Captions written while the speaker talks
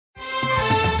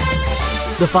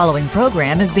The following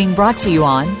program is being brought to you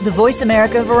on the Voice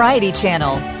America Variety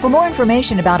Channel. For more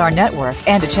information about our network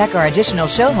and to check our additional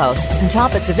show hosts and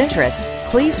topics of interest,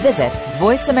 please visit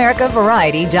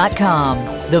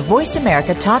voiceamericavariety.com. The Voice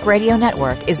America Talk Radio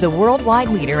Network is the worldwide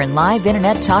leader in live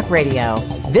Internet talk radio.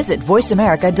 Visit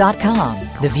voiceamerica.com.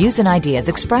 The views and ideas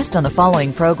expressed on the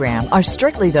following program are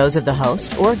strictly those of the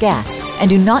host or guests and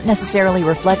do not necessarily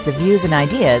reflect the views and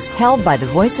ideas held by the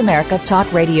Voice America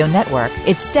Talk Radio Network,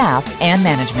 its staff, and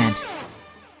management.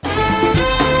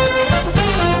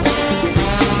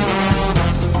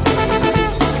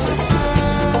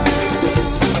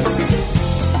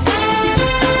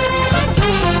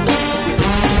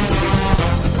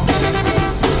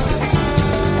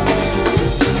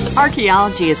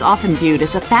 Archaeology is often viewed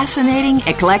as a fascinating,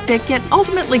 eclectic, yet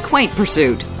ultimately quaint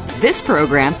pursuit. This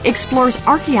program explores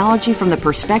archaeology from the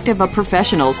perspective of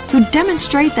professionals who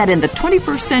demonstrate that in the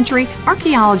 21st century,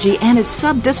 archaeology and its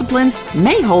subdisciplines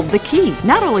may hold the key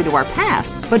not only to our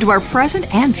past, but to our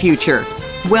present and future.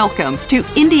 Welcome to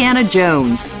Indiana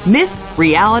Jones, Myth,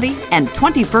 Reality, and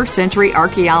 21st Century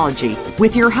Archaeology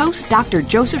with your host, Dr.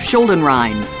 Joseph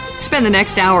Schuldenrein. Spend the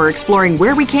next hour exploring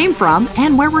where we came from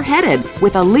and where we're headed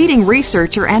with a leading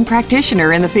researcher and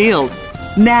practitioner in the field.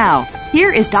 Now,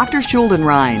 here is Dr.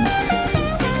 Schuldenrein.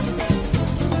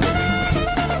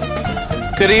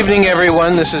 Good evening,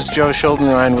 everyone. This is Joe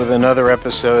Schuldenrein with another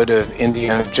episode of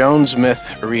Indiana Jones,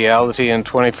 Myth, Reality, and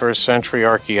 21st Century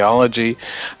Archaeology.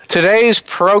 Today's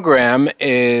program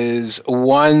is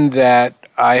one that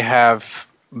I have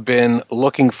been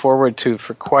looking forward to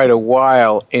for quite a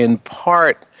while, in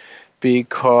part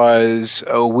because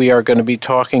we are going to be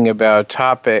talking about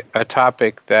a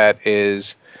topic that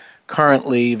is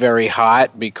currently very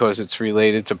hot because it's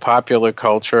related to popular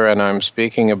culture, and I'm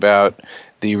speaking about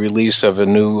the release of a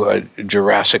new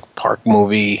Jurassic Park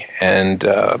movie and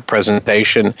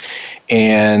presentation.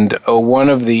 And one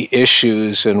of the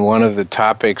issues and one of the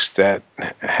topics that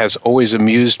has always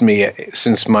amused me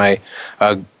since my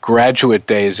graduate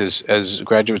days, as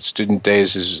graduate student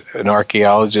days as an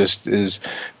archaeologist, is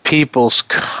people's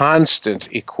constant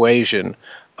equation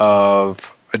of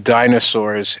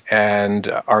dinosaurs and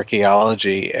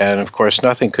archaeology. And of course,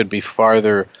 nothing could be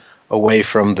farther away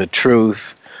from the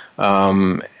truth.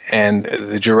 And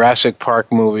the Jurassic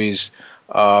Park movies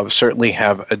certainly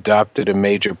have adopted a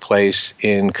major place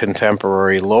in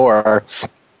contemporary lore,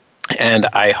 and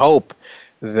I hope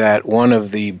that one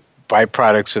of the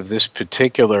byproducts of this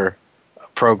particular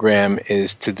program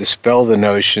is to dispel the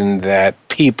notion that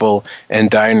people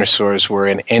and dinosaurs were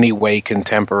in any way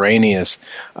contemporaneous.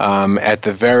 At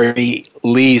the very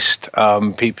least,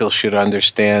 people should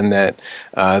understand that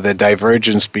the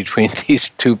divergence between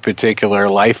these two particular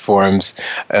life forms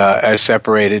are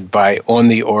separated by on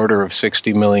the order of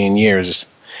 60 million years.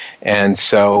 And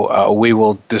so we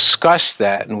will discuss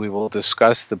that, and we will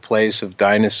discuss the place of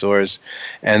dinosaurs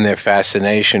and their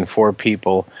fascination for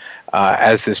people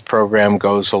as this program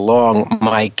goes along.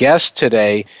 My guest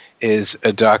today is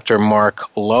Dr. Mark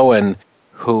Loewen,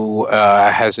 who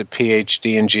has a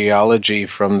PhD in geology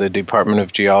from the Department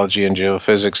of Geology and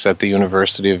Geophysics at the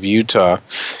University of Utah.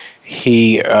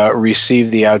 He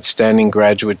received the Outstanding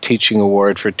Graduate Teaching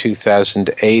Award for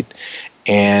 2008,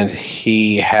 and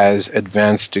he has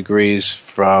advanced degrees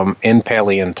in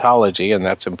paleontology, and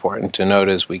that's important to note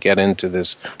as we get into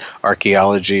this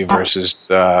archaeology versus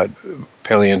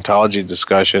paleontology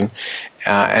discussion,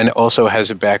 and also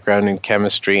has a background in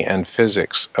chemistry and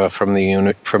physics from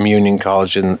Union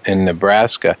College in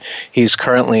Nebraska. He's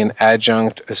currently an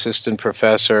adjunct assistant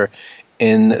professor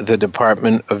in the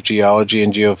Department of Geology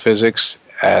and Geophysics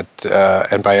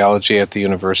and Biology at the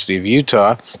University of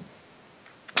Utah.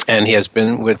 And he has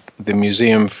been with the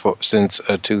museum since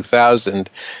 2000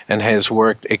 and has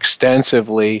worked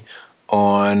extensively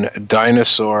on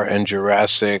dinosaur and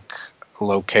Jurassic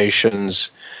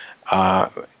locations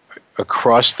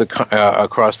across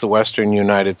the western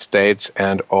United States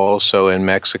and also in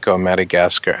Mexico,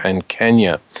 Madagascar, and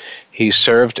Kenya. He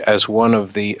served as one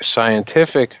of the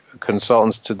scientific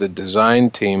consultants to the design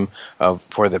team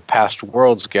for the Past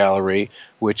Worlds Gallery,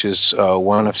 which is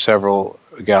one of several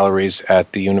galleries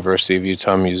at the University of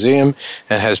Utah Museum,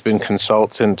 and has been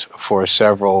consultant for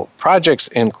several projects,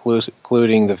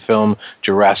 including the film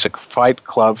Jurassic Fight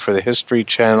Club for the History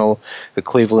Channel, the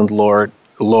Cleveland Lloyd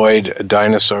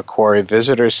Dinosaur Quarry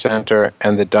Visitor Center,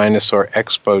 and the Dinosaur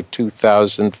Expo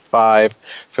 2005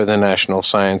 for the National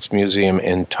Science Museum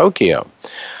in Tokyo.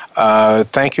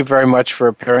 Thank you very much for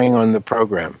appearing on the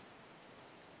program.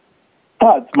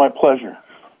 It's my pleasure.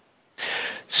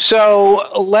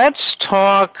 So let's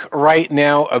talk right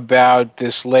now about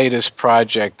this latest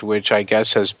project, which I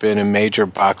guess has been a major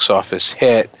box office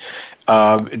hit,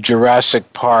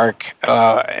 Jurassic Park,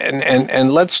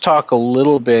 and let's talk a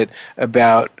little bit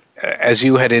about, as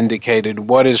you had indicated,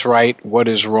 what is right, what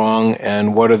is wrong,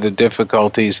 and what are the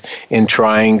difficulties in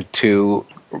trying to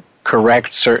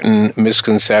correct certain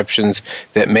misconceptions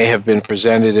that may have been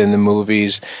presented in the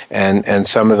movies, and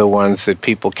some of the ones that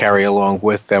people carry along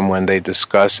with them when they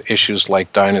discuss issues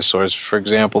like dinosaurs. For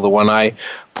example, the one I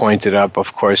pointed up,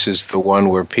 of course, is the one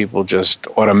where people just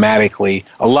automatically,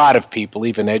 a lot of people,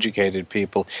 even educated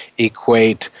people,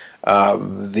 equate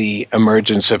the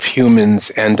emergence of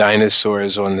humans and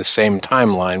dinosaurs on the same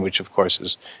timeline, which of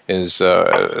course is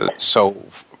so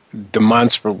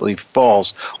demonstrably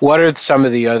false. What are some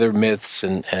of the other myths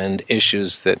and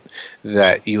issues that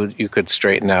you could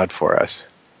straighten out for us?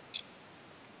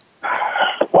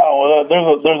 Well,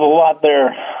 there's a lot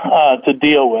there to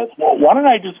deal with. Well, why don't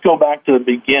I just go back to the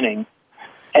beginning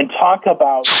and talk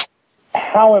about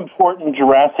how important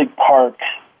Jurassic Park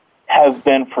has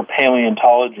been for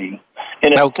paleontology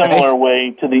in a similar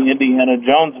way to the Indiana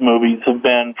Jones movies have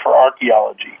been for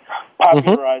archaeology,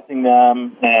 popularizing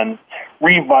them and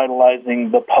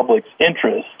revitalizing the public's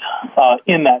interest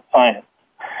in that science.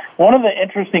 One of the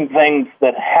interesting things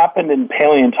that happened in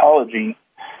paleontology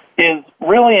is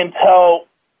really until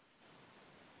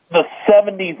the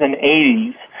 70s and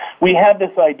 80s, we had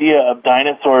this idea of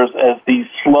dinosaurs as these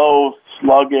slow,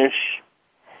 sluggish,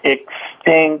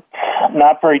 extinct,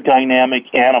 not very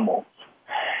dynamic animals.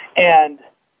 And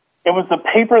it was a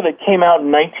paper that came out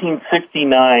in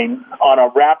 1969 on a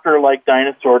raptor-like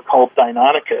dinosaur called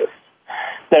Deinonychus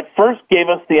that first gave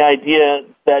us the idea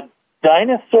that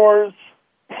dinosaurs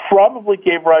probably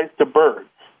gave rise to birds.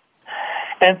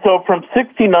 And so from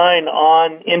 69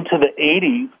 on into the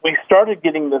 80s, we started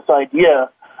getting this idea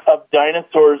of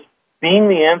dinosaurs being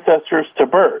the ancestors to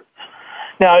birds.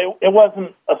 Now, it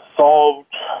wasn't a solved,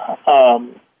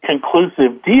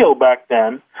 conclusive deal back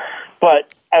then,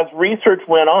 but as research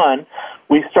went on,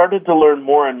 we started to learn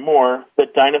more and more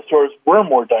that dinosaurs were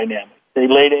more dynamic. They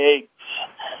laid eggs.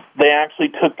 They actually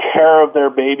took care of their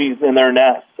babies in their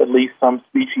nests, at least some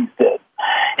species did.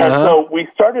 And so we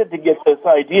started to get this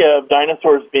idea of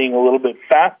dinosaurs being a little bit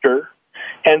faster,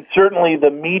 and certainly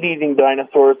the meat-eating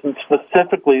dinosaurs, and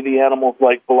specifically the animals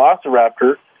like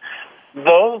Velociraptor,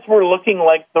 those were looking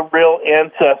like the real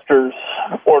ancestors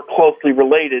or closely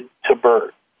related to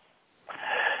birds.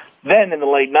 Then in the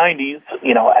late 90s,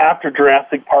 after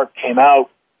Jurassic Park came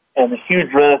out and the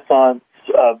huge renaissance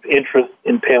of interest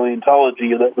in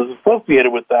paleontology that was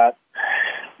associated with that,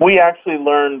 we actually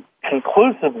learned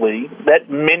conclusively that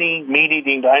many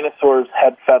meat-eating dinosaurs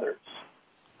had feathers.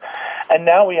 And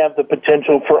now we have the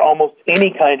potential for almost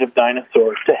any kind of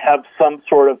dinosaur to have some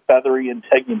sort of feathery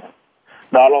integument.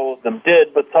 Not all of them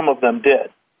did, but some of them did.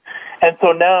 And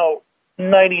so now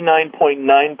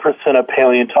 99.9% of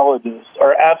paleontologists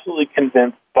are absolutely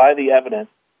convinced by the evidence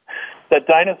that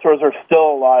dinosaurs are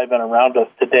still alive and around us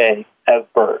today as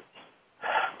birds.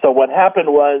 So what happened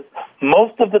was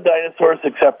most of the dinosaurs,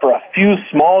 except for a few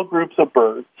small groups of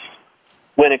birds,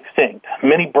 went extinct.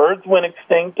 Many birds went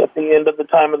extinct at the end of the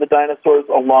time of the dinosaurs,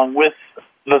 along with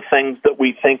the things that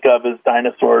we think of as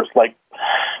dinosaurs like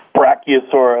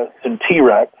Brachiosaurus and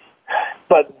T-Rex.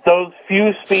 But those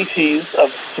few species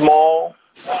of small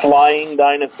flying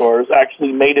dinosaurs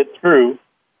actually made it through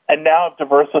and now have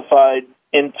diversified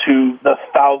into the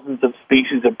thousands of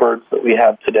species of birds that we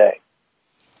have today.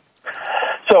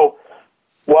 So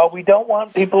while we don't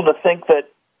want people to think that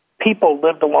people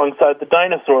lived alongside the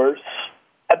dinosaurs,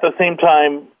 at the same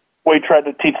time, we try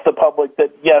to teach the public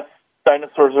that, yes,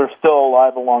 dinosaurs are still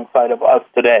alive alongside of us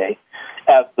today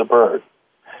as the birds.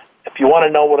 If you want to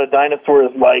know what a dinosaur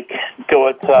is like, go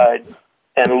outside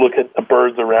and look at the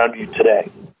birds around you today.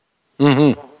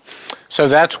 Mm-hmm. So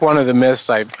that's one of the myths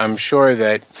I'm sure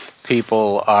that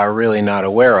people are really not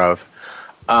aware of.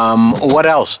 What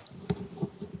else?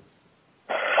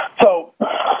 So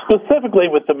specifically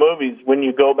with the movies, when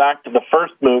you go back to the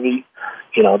first movie,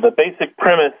 the basic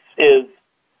premise is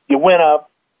you went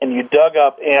up and you dug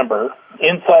up amber.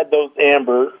 Inside those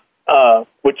amber,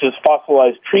 which is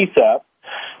fossilized tree sap,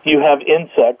 you have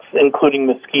insects, including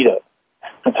mosquitoes.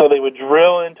 And so they would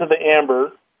drill into the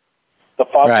amber, the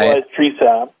fossilized tree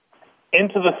sap,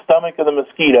 into the stomach of the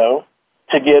mosquito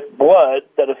to get blood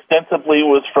that ostensibly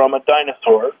was from a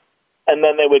dinosaur, and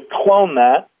then they would clone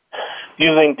that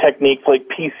using techniques like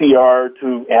PCR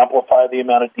to amplify the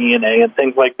amount of DNA and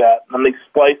things like that. And then they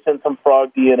spliced in some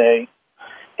frog DNA,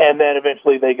 and then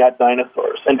eventually they got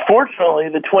dinosaurs. And fortunately,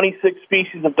 the 26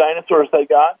 species of dinosaurs they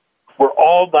got were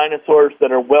all dinosaurs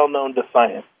that are well known to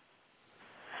science.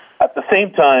 At the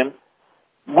same time,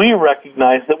 we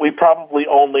recognize that we probably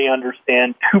only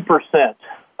understand 2%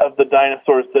 of the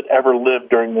dinosaurs that ever lived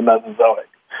during the Mesozoic.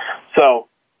 So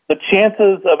the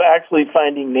chances of actually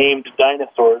finding named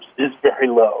dinosaurs is very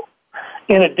low.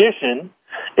 In addition,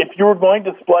 if you were going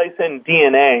to splice in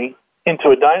DNA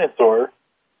into a dinosaur,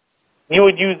 you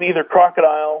would use either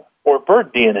crocodile or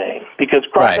bird DNA, because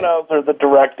crocodiles are the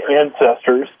direct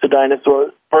ancestors to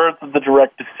dinosaurs, birds are the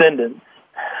direct descendants.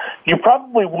 You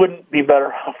probably wouldn't be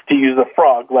better off to use a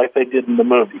frog like they did in the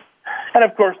movie. And,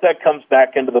 of course, that comes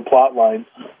back into the plot lines,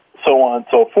 so on and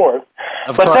so forth.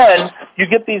 But then you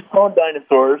get these clone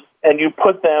dinosaurs, and you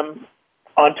put them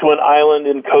onto an island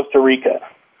in Costa Rica.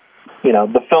 You know,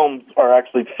 the films are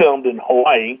actually filmed in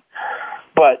Hawaii,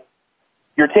 but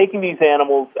you're taking these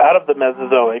animals out of the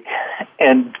Mesozoic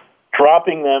and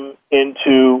dropping them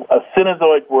into a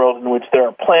Cenozoic world in which there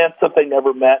are plants that they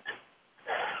never met.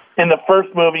 In the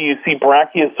first movie, you see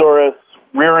Brachiosaurus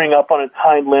rearing up on its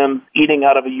hind limbs, eating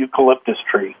out of a eucalyptus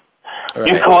tree.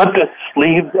 Right. Eucalyptus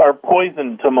leaves are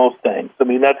poison to most things. I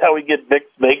mean, that's how we get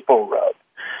Vicks VapoRub.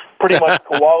 Pretty much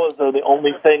koalas are the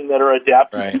only thing that are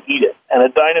adapted to eat it. And a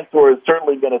dinosaur is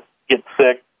certainly going to get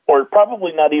sick or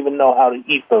probably not even know how to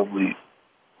eat those leaves.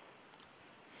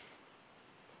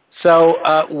 So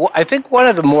I think one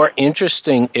of the more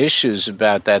interesting issues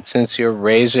about that, since you're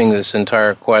raising this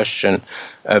entire question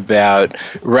about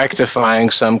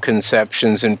rectifying some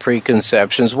conceptions and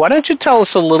preconceptions, why don't you tell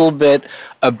us a little bit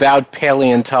about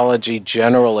paleontology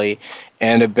generally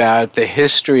and about the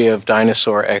history of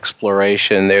dinosaur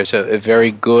exploration? There's a very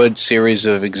good series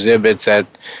of exhibits at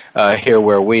here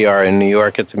where we are in New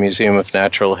York at the Museum of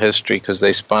Natural History, because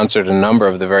they sponsored a number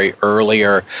of the very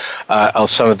earlier,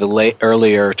 some of the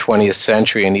earlier 20th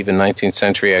century and even 19th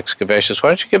century excavations. Why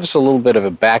don't you give us a little bit of a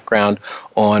background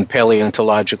on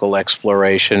paleontological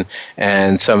exploration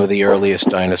and some of the earliest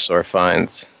dinosaur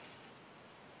finds?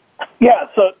 Yeah,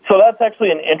 so that's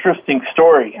actually an interesting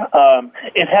story.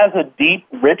 It has a deep,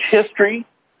 rich history,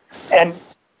 and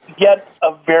yet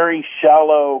a very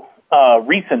shallow,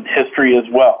 recent history as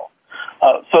well.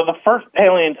 So the first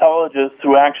paleontologists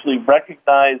who actually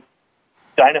recognized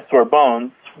dinosaur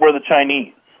bones were the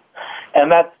Chinese,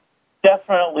 and that's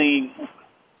definitely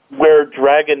where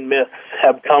dragon myths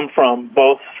have come from,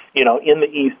 both in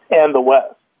the East and the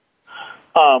West.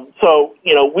 So,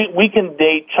 we can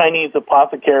date Chinese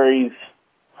apothecaries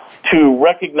to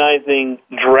recognizing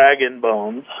dragon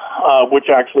bones, which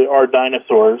actually are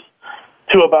dinosaurs,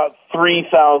 to about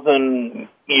 3,000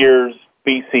 years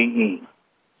BCE.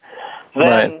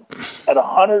 Then, at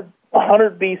 100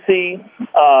 BC,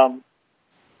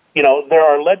 there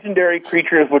are legendary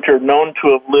creatures which are known to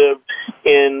have lived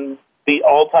in the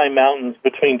Altai Mountains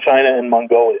between China and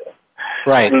Mongolia.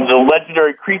 Right. And the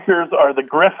legendary creatures are the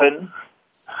griffin,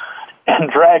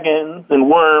 and dragons and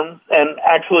worms, and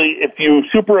actually if you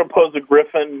superimpose a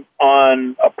griffin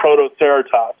on a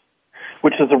protoceratops,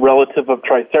 which is a relative of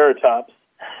Triceratops,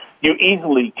 you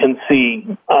easily can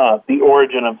see the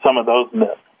origin of some of those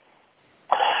myths.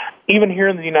 Even here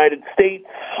in the United States,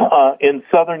 in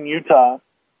southern Utah,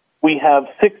 we have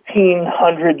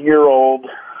 1,600-year-old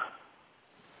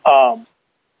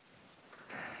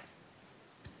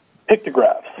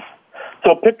pictographs.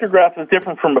 So a pictograph is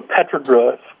different from a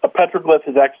petroglyph. A petroglyph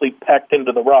is actually pecked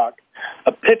into the rock.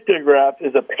 A pictograph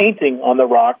is a painting on the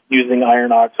rock using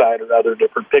iron oxide or other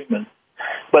different pigments.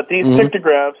 But these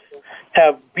pictographs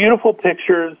have beautiful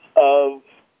pictures of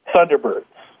thunderbirds.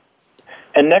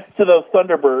 And next to those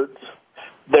thunderbirds,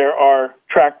 there are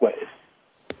trackways.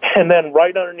 And then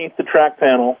right underneath the track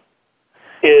panel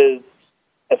is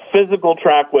a physical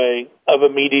trackway of a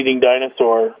meat-eating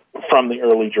dinosaur from the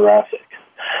early Jurassic.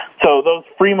 So those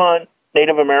Fremont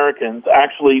Native Americans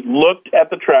actually looked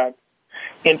at the tracks,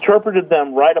 interpreted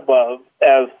them right above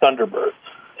as thunderbirds.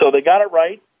 So they got it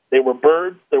right. They were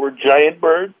birds. They were giant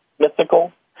birds,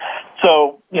 mythical.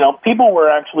 So, people were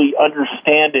actually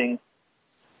understanding,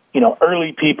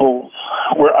 early peoples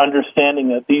were understanding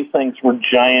that these things were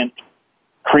giant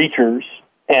creatures.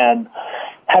 And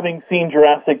having seen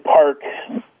Jurassic Park,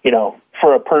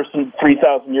 for a person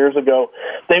 3,000 years ago,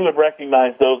 they would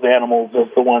recognize those animals as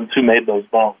the ones who made those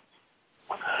bones.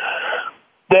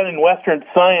 Then in Western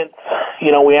science,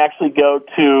 we actually go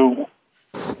to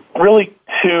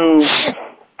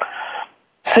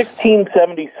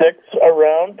 1676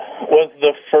 around was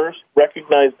the first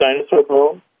recognized dinosaur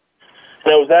bone.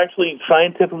 And it was actually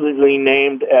scientifically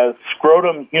named as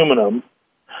scrotum humanum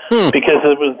because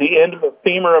it was the end of a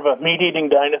femur of a meat-eating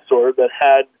dinosaur that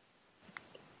had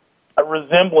a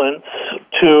resemblance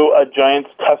to a giant's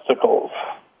testicles.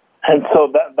 And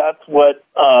so that's what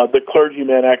the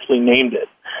clergyman actually named it.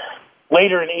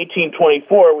 Later in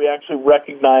 1824, we actually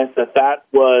recognized that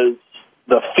was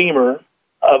the femur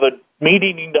of a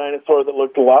meat-eating dinosaur that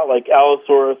looked a lot like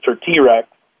Allosaurus or T-Rex,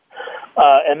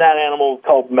 and that animal is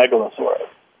called Megalosaurus.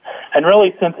 And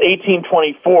really, since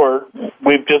 1824,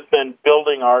 we've just been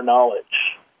building our knowledge.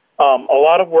 A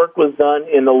lot of work was done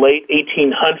in the late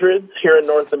 1800s here in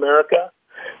North America,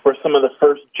 where some of the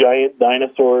first giant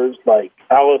dinosaurs like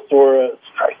Allosaurus,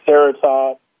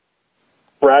 Triceratops,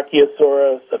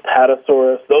 Brachiosaurus,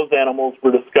 Apatosaurus, those animals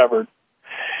were discovered.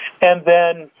 And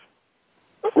then,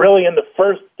 really in the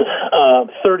first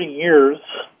 30 years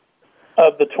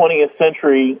of the 20th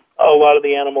century, a lot of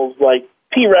the animals like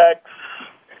T-Rex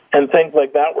and things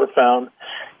like that were found.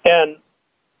 And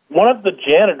one of the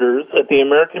janitors at the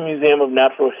American Museum of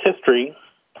Natural History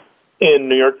in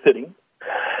New York City,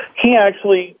 he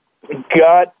actually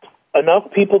got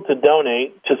enough people to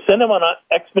donate to send him on an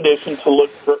expedition to look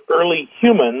for early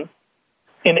humans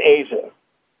in Asia.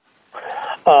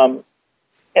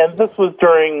 And this was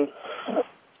during,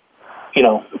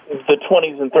 the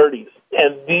 20s and 30s.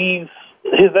 And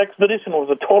his expedition was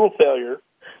a total failure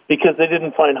because they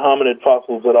didn't find hominid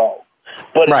fossils at all.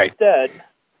 But instead,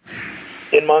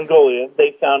 in Mongolia,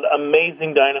 they found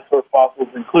amazing dinosaur fossils,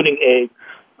 including eggs,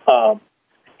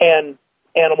 and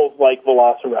animals like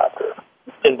Velociraptor,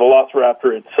 and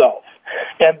Velociraptor itself.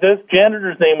 And this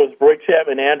janitor's name was Roy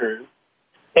Chapman Andrews.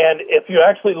 And if you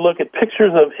actually look at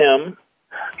pictures of him,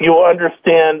 you'll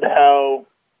understand how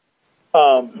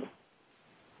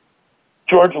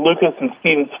George Lucas and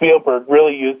Steven Spielberg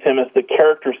really used him as the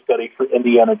character study for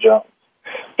Indiana Jones.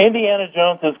 Indiana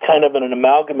Jones is kind of an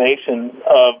amalgamation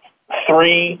of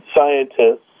three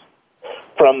scientists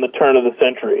from the turn of the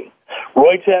century.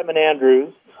 Roy Chapman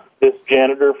Andrews, this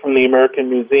janitor from the American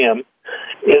Museum,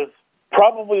 is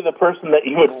probably the person that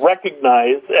you would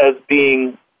recognize as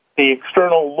being the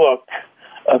external look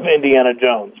of Indiana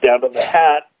Jones, down to the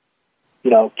hat,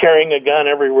 carrying a gun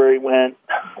everywhere he went,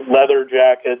 leather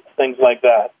jackets, things like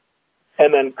that.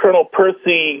 And then Colonel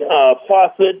Percy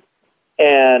Fawcett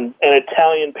and an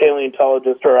Italian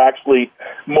paleontologist are actually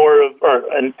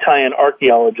an Italian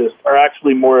archaeologist are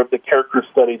actually more of the character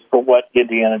studies for what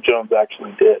Indiana Jones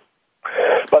actually did.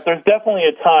 But there's definitely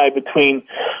a tie between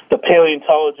the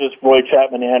paleontologist Roy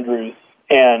Chapman Andrews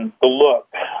and the look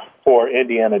for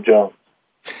Indiana Jones.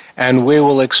 And we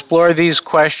will explore these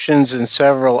questions and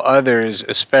several others,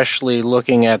 especially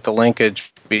looking at the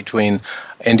linkage between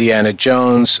Indiana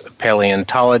Jones,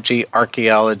 paleontology,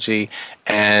 archaeology,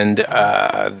 and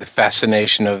the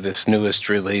fascination of this newest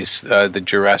release, the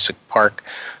Jurassic Park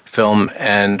film.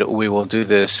 And we will do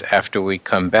this after we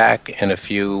come back in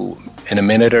a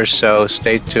minute or so.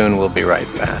 Stay tuned. We'll be right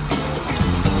back.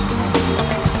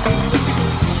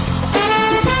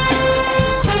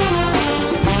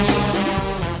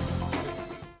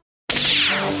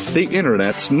 The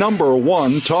Internet's number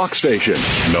one talk station.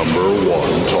 Number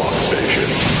one talk station.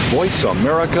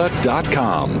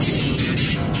 VoiceAmerica.com.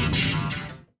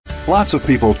 Lots of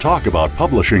people talk about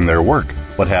publishing their work,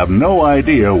 but have no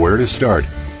idea where to start.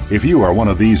 If you are one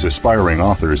of these aspiring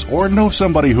authors or know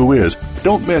somebody who is,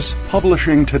 don't miss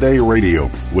Publishing Today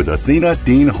Radio with Athena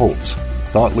Dean Holtz.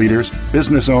 Thought leaders,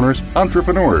 business owners,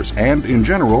 entrepreneurs, and, in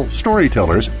general,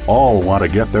 storytellers all want to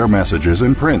get their messages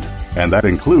in print, and that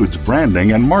includes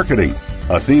branding and marketing.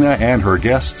 Athena and her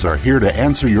guests are here to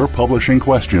answer your publishing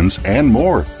questions and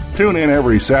more. Tune in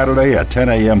every Saturday at 10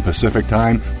 a.m. Pacific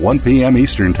Time, 1 p.m.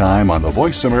 Eastern Time on the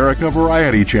Voice America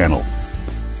Variety Channel.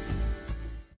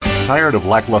 Tired of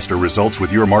lackluster results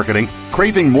with your marketing?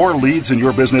 Craving more leads in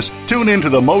your business? Tune into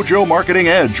the Mojo Marketing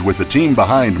Edge with the team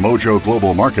behind Mojo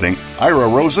Global Marketing, Ira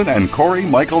Rosen and Corey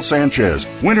Michael Sanchez.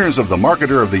 Winners of the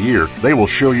Marketer of the Year, they will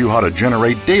show you how to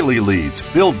generate daily leads,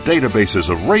 build databases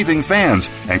of raving fans,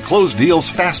 and close deals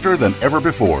faster than ever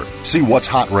before. See what's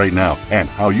hot right now and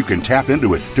how you can tap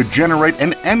into it to generate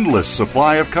an endless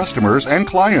supply of customers and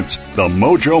clients. The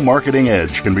Mojo Marketing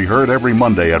Edge can be heard every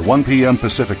Monday at 1 p.m.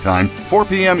 Pacific Time, 4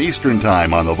 p.m. Eastern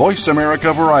Time on the Voice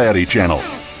America Variety Channel.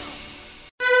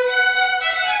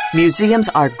 Museums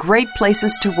are great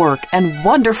places to work and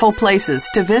wonderful places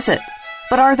to visit.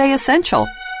 But are they essential?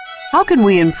 How can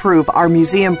we improve our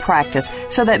museum practice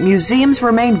so that museums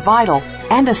remain vital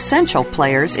and essential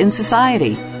players in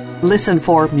society? Listen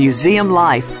for Museum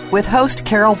Life with host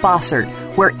Carol Bossert,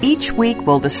 where each week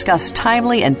we'll discuss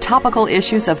timely and topical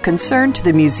issues of concern to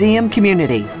the museum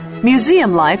community.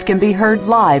 Museum Life can be heard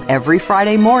live every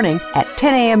Friday morning at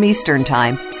 10 a.m. Eastern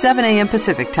Time, 7 a.m.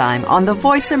 Pacific Time on the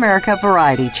Voice America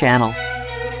Variety Channel.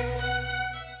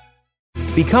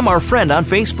 Become our friend on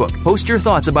Facebook. Post your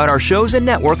thoughts about our shows and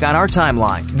network on our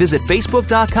timeline. Visit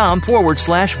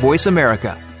facebook.com/Voice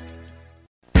America.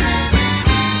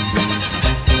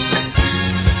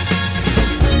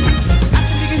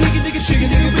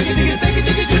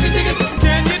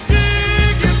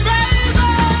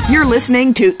 You're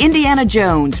listening to Indiana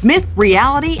Jones, Myth,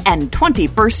 Reality, and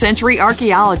 21st Century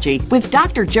Archaeology with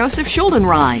Dr. Joseph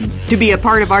Schuldenrein. To be a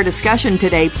part of our discussion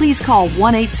today, please call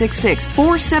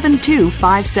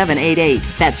 1-866-472-5788.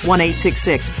 That's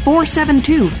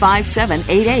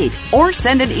 1-866-472-5788. Or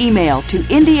send an email to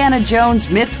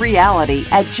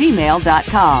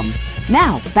indianajonesmythreality@gmail.com.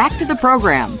 Now, back to the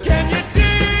program.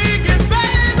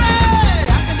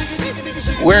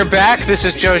 We're back. This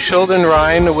is Joe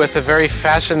Schuldenrein with a very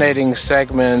fascinating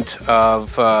segment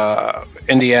of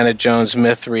Indiana Jones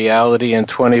Myth, Reality, and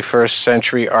 21st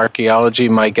Century Archaeology.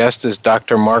 My guest is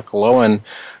Dr. Mark Loewen,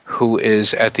 who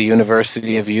is at the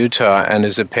University of Utah and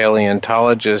is a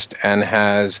paleontologist and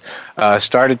has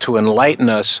started to enlighten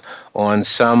us on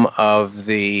some of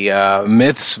the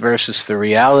myths versus the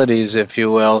realities, if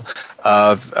you will,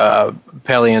 of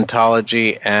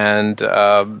paleontology and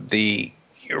the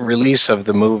release of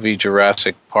the movie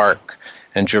Jurassic Park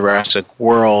and Jurassic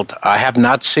World. I have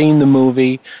not seen the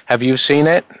movie. Have you seen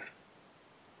it?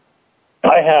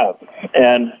 I have,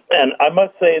 and I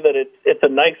must say that it's a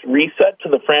nice reset to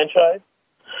the franchise.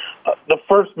 The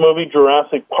first movie,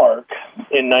 Jurassic Park,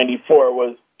 in '94,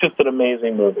 was just an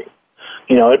amazing movie.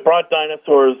 You know, it brought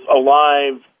dinosaurs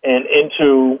alive and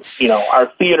into, you know, our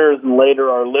theaters and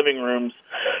later our living rooms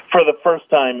for the first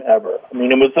time ever. I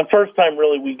mean, it was the first time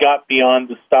really we got beyond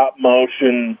the stop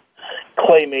motion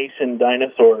claymation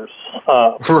dinosaurs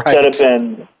that have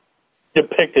been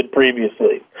depicted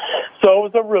previously. So it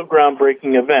was a real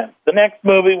groundbreaking event. The next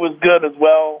movie was good as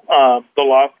well, The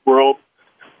Lost World.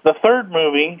 The third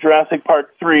movie, Jurassic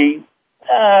Park 3,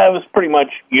 it was pretty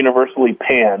much universally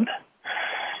panned.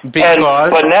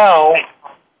 But now...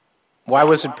 Why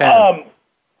was it panned?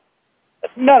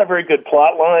 Not a very good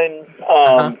plot line,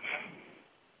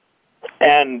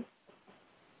 and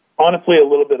honestly a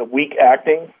little bit of weak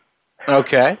acting.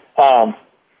 Okay. I've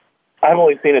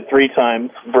only seen it 3 times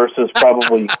versus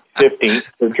probably 50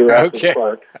 for Jurassic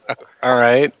Park. All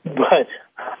right. But,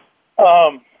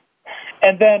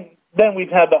 and then we've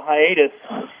had the hiatus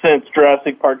since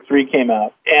Jurassic Park 3 came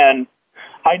out. And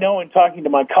I know in talking to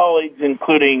my colleagues,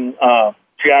 including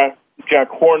Jack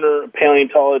Horner, a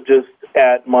paleontologist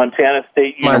at Montana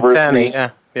State University.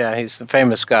 Yeah, he's a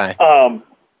famous guy.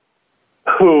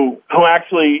 Who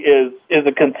actually is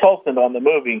a consultant on the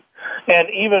movie. And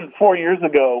even 4 years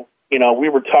ago, you know, we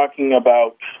were talking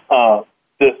about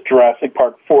this Jurassic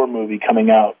Park 4 movie coming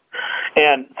out.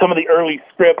 And some of the early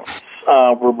scripts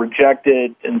were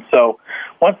rejected. And so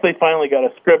once they finally got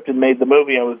a script and made the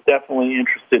movie, I was definitely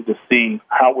interested to see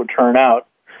how it would turn out.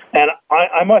 And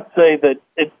I must say that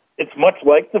it's much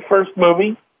like the first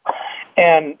movie.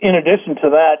 And in addition to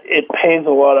that, it pays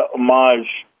a lot of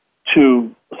homage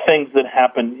to things that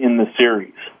happened in the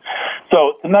series. So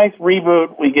it's a nice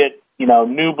reboot. We get, you know,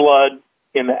 new blood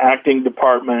in the acting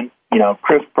department. You know,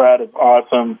 Chris Pratt is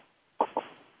awesome.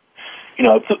 You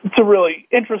know, it's a really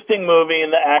interesting movie,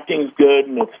 and the acting's good,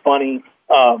 and it's funny.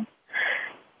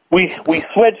 We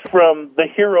switched from the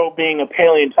hero being a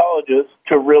paleontologist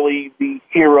to really the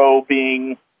hero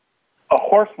being a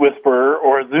horse whisperer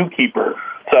or a zookeeper.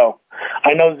 So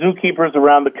I know zookeepers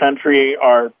around the country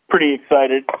are pretty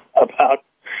excited about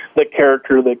the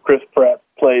character that Chris Pratt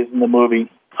plays in the movie.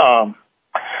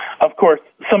 Of course,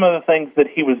 some of the things that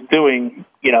he was doing,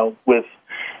 you know,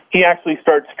 he actually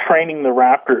starts training the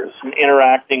raptors and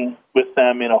interacting with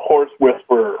them in a horse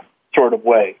whisperer sort of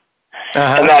way.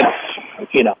 And that's,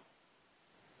 you know,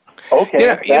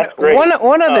 okay, that's great.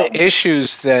 One of the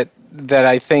issues that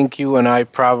I think you and I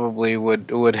probably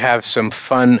would have some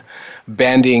fun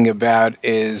bandying about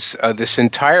is this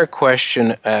entire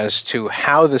question as to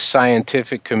how the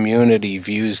scientific community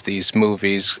views these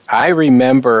movies. I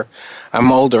remember,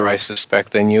 I'm older, I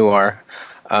suspect, than you are,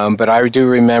 but I do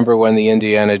remember when the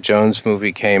Indiana Jones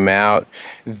movie came out,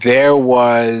 there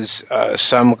was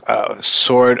some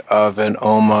sort of an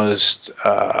almost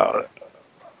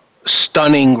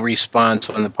stunning response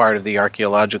on the part of the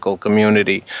archaeological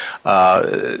community.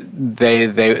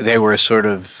 They were sort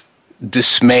of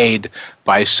dismayed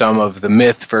by some of the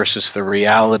myth versus the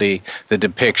reality, the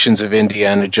depictions of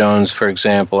Indiana Jones, for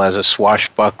example, as a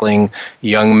swashbuckling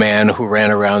young man who ran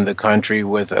around the country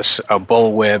with a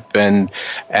bullwhip and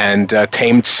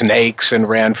tamed snakes and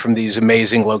ran from these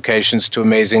amazing locations to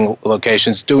amazing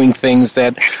locations, doing things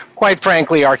that, quite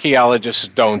frankly, archaeologists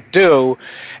don't do.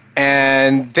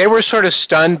 And they were sort of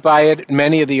stunned by it.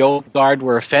 Many of the old guard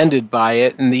were offended by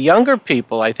it. And the younger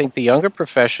people, I think the younger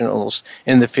professionals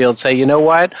in the field say, you know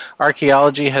what?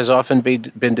 Archaeology has often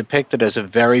been depicted as a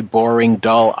very boring,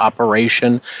 dull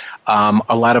operation.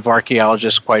 A lot of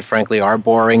archaeologists, quite frankly, are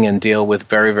boring and deal with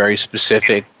very, very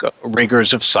specific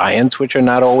rigors of science, which are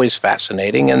not always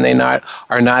fascinating, and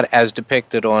are not as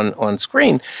depicted on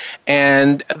screen.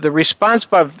 And the response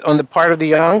on the part of the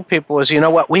young people was, you know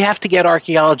what, we have to get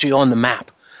archaeology on the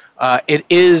map.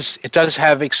 It does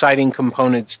have exciting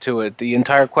components to it. The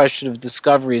entire question of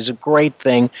discovery is a great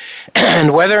thing.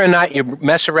 And whether or not you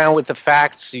mess around with the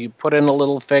facts, you put in a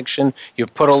little fiction, you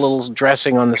put a little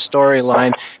dressing on the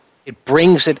storyline, it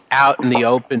brings it out in the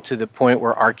open to the point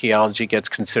where archaeology gets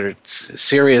considered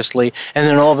seriously. And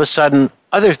then all of a sudden,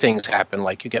 other things happen,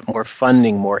 like you get more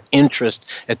funding, more interest.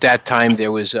 At that time,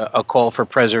 there was a call for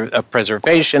a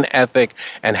preservation ethic,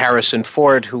 and Harrison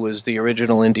Ford, who was the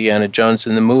original Indiana Jones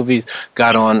in the movies,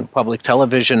 got on public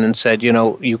television and said, you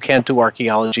know, you can't do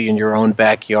archaeology in your own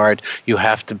backyard. You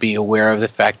have to be aware of the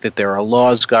fact that there are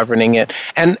laws governing it.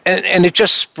 And it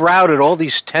just sprouted all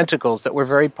these tentacles that were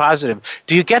very positive.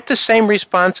 Do you get the same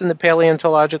response in the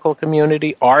paleontological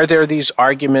community? Are there these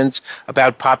arguments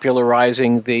about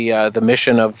popularizing the mission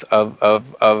of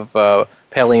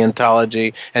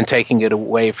paleontology and taking it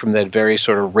away from that very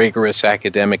sort of rigorous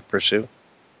academic pursuit?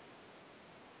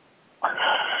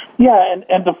 Yeah,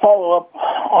 and to follow up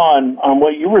on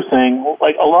what you were saying,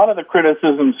 like a lot of the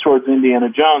criticisms towards Indiana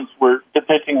Jones were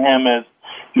depicting him as,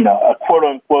 you know, a quote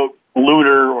unquote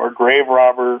looter or grave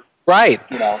robber. Right.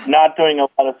 You know, not doing a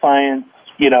lot of science,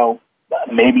 you know,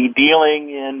 maybe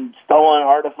dealing in stolen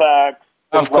artifacts.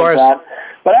 Of course. Like that.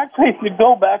 But actually, if you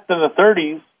go back to the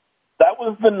 30s, that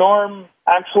was the norm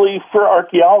actually for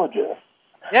archaeologists.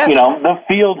 Yes. You know, the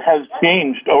field has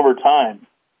changed over time.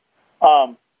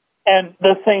 And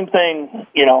the same thing,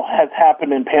 you know, has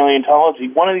happened in paleontology.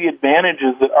 One of the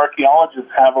advantages that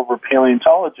archaeologists have over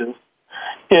paleontologists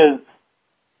is,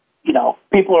 you know,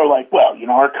 people are like, well, you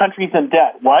know, our country's in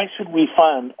debt. Why should we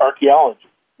fund archaeology?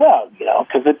 Well, you know,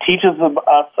 because it teaches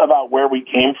us about where we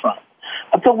came from.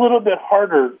 It's a little bit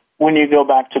harder when you go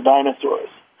back to dinosaurs.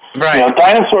 Right. You know,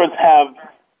 dinosaurs have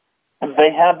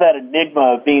that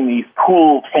enigma of being these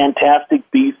cool, fantastic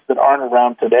beasts that aren't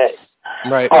around today.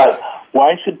 Right. But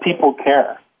why should people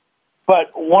care?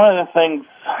 But one of the things,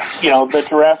 you know, that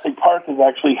Jurassic Park has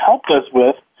actually helped us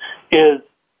with is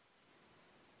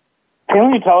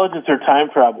paleontologists are time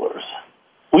travelers.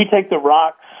 We take the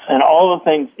rocks and all the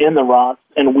things in the rocks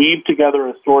and weave together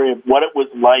a story of what it was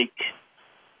like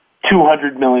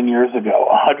 200 million years ago,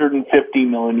 150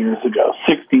 million years ago,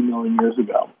 60 million years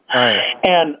ago. Right.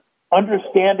 And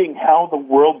understanding how the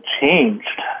world changed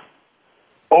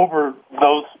over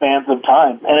those spans of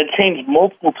time. And it changed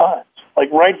multiple times.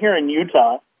 Like right here in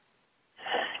Utah,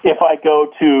 if I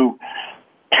go to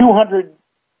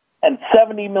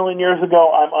 270 million years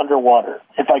ago, I'm underwater.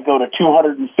 If I go to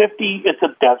 250, it's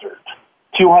a desert.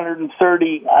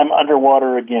 230, I'm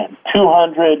underwater again.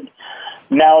 200,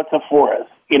 now it's a forest.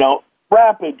 You know,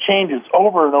 rapid changes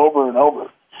over and over and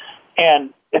over.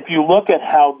 And if you look at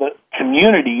how the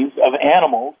communities of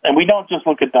animals, and we don't just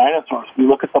look at dinosaurs, we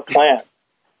look at the plants,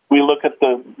 we look at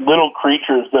the little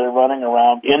creatures that are running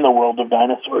around in the world of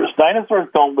dinosaurs. Dinosaurs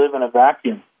don't live in a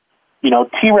vacuum. You know,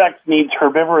 T-Rex needs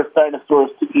herbivorous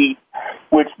dinosaurs to eat,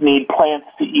 which need plants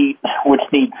to eat, which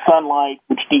need sunlight,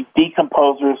 which need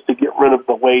decomposers to get rid of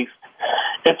the waste.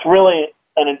 It's really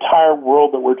an entire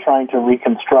world that we're trying to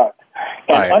reconstruct.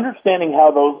 And right. Understanding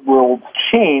how those worlds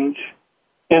change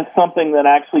is something that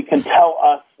actually can tell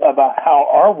us about how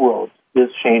our world is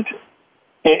changing.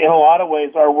 In a lot of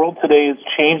ways, our world today is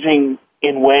changing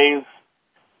in ways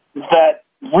that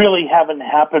really haven't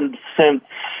happened since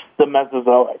the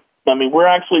Mesozoic. I mean, we're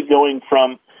actually going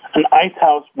from an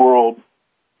icehouse world,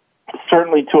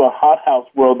 certainly to a hothouse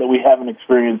world that we haven't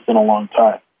experienced in a long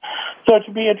time. So it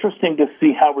should be interesting to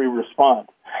see how we respond.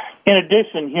 In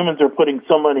addition, humans are putting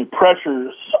so many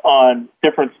pressures on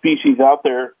different species out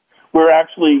there. We're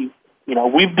actually, you know,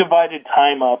 we've divided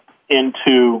time up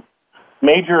into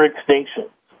major extinctions.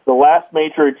 The last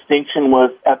major extinction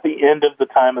was at the end of the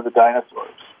time of the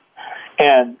dinosaurs.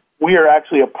 And we are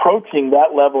actually approaching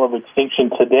that level of extinction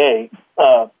today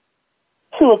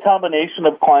through a combination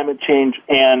of climate change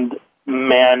and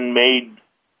man-made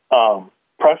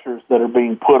pressures that are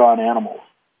being put on animals.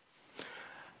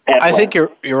 I think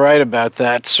you're right about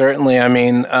that. Certainly, I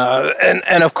mean,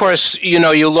 and of course, you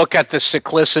know, you look at the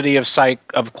cyclicity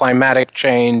of climatic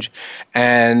change,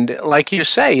 and like you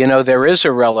say, you know, there is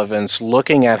a relevance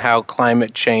looking at how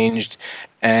climate changed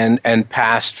and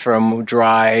passed from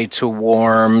dry to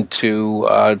warm to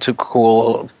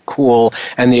cool,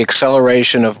 and the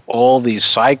acceleration of all these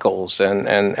cycles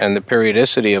and the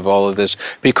periodicity of all of this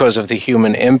because of the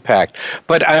human impact.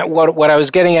 But what I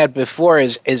was getting at before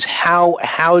is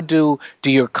how do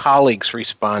your colleagues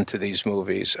respond to these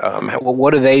movies?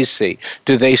 What do they see?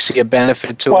 Do they see a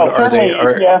benefit to it?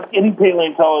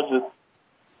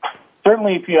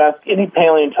 If you ask any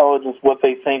paleontologist, what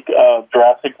they think of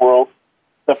Jurassic World,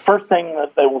 the first thing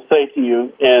that they will say to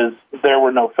you is there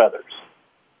were no feathers.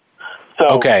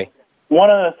 So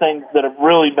one of the things that have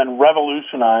really been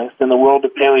revolutionized in the world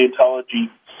of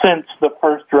paleontology since the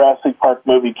first Jurassic Park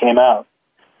movie came out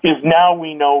is now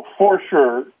we know for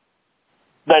sure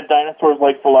that dinosaurs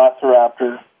like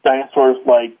Velociraptor, dinosaurs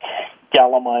like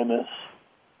Gallimimus,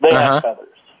 they had feathers.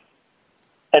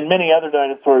 And many other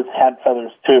dinosaurs had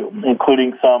feathers too,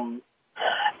 including some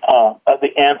of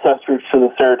the ancestors to the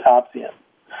ceratopsians.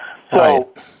 So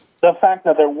the fact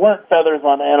that there weren't feathers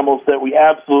on animals that we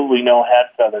absolutely know had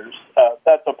feathers,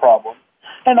 that's a problem.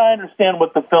 And I understand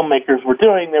what the filmmakers were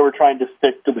doing. They were trying to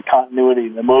stick to the continuity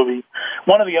of the movie.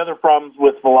 One of the other problems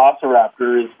with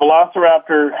Velociraptor is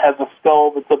Velociraptor has a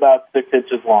skull that's about 6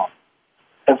 inches long.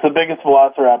 It's the biggest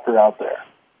Velociraptor out there.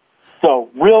 So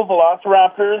real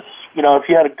Velociraptors, if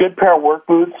you had a good pair of work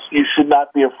boots, you should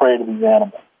not be afraid of these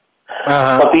animals.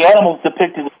 But the animals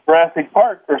depicted in Jurassic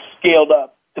Park are scaled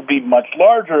up to be much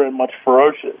larger and much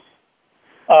ferocious.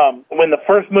 When the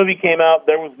first movie came out,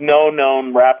 there was no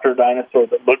known raptor dinosaur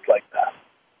that looked like that.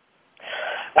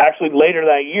 Actually, later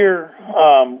that year,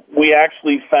 we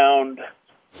actually found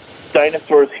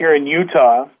dinosaurs here in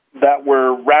Utah that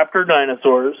were raptor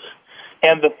dinosaurs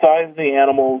and the size of the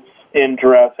animals in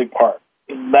Jurassic Park.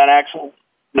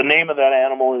 The name of that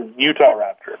animal is Utah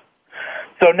raptor.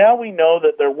 So now we know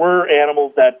that there were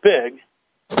animals that big,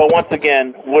 but once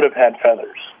again, would have had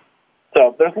feathers.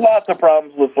 So there's lots of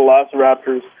problems with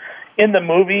velociraptors. In the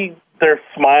movie, they're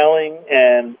smiling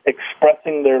and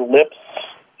expressing their lips,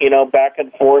 back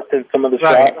and forth in some of the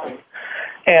shots.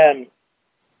 And,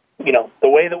 the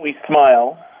way that we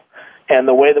smile and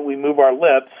the way that we move our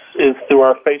lips is through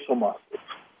our facial muscles.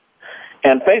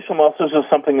 And facial muscles is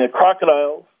something that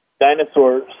crocodiles,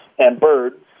 dinosaurs, and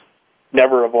birds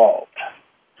never evolved.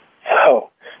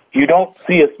 So you don't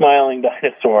see a smiling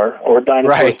dinosaur or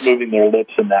dinosaurs moving their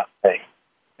lips in that way.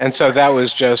 And so that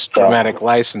was just dramatic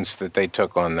license that they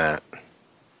took on that.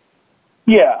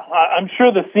 Yeah, I'm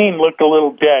sure the scene looked a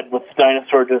little dead with the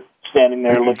dinosaur just standing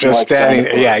there looking just like standing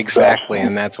dinosaur. Yeah, exactly.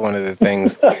 And that's one of the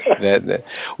things that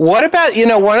what about,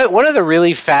 one of the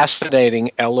really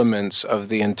fascinating elements of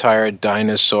the entire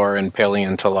dinosaur and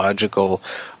paleontological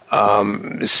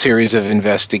series of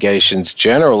investigations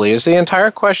generally is the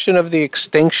entire question of the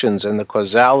extinctions and the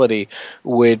causality,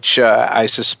 which I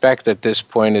suspect at this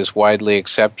point is widely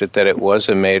accepted that it was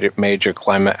a major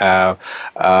climatic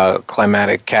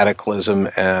cataclysm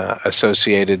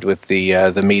associated with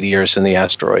the meteors and the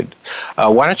asteroid.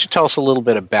 Why don't you tell us a little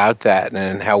bit about that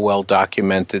and how well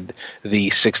documented the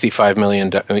 65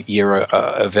 million year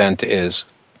event is?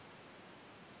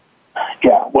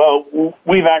 Yeah, well,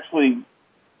 we've actually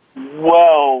we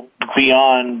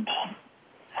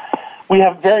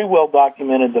have very well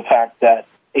documented the fact that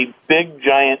a big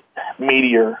giant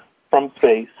meteor from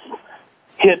space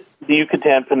hit the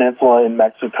Yucatan Peninsula in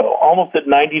Mexico, almost at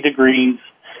 90 degrees.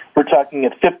 We're talking a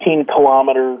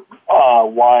 15-kilometer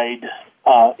wide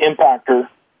impactor,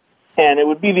 and it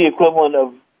would be the equivalent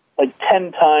of like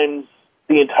 10 times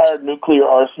the entire nuclear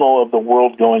arsenal of the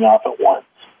world going off at once.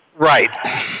 Right.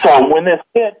 So when this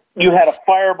hit, you had a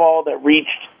fireball that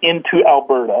reached into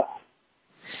Alberta.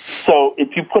 So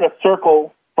if you put a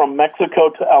circle from Mexico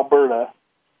to Alberta,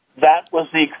 that was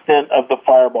the extent of the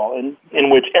fireball, in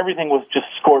which everything was just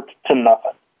scorched to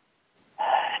nothing.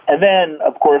 And then,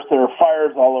 of course, there are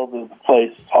fires all over the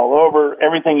place, all over.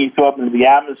 Everything you throw up into the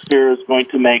atmosphere is going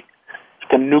to make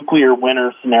a nuclear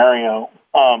winter scenario.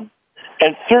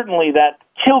 And certainly that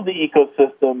killed the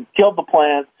ecosystem, killed the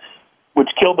plants, which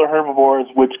killed the herbivores,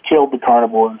 which killed the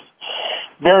carnivores.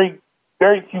 Very,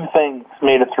 very few things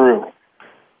made it through.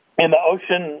 In the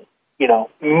ocean,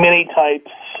 many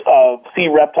types of sea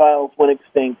reptiles went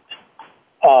extinct.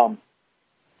 Some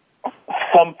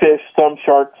fish, some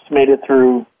sharks made it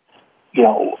through.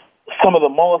 Some of the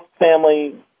mollusk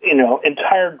family,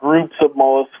 entire groups of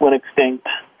mollusks went extinct.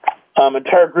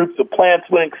 Entire groups of plants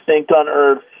went extinct on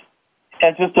Earth.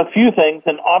 And just a few things,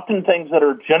 and often things that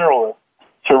are generalists,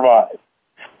 survive.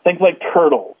 Things like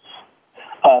turtles,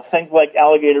 things like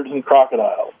alligators and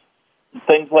crocodiles,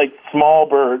 things like small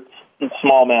birds and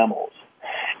small mammals.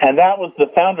 And that was the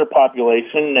founder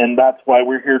population, and that's why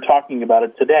we're here talking about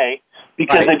it today,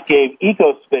 because it gave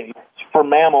ecospace for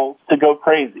mammals to go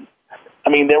crazy. I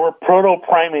mean, there were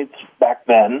proto-primates back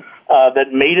then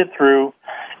that made it through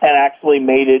and actually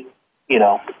made it,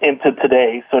 into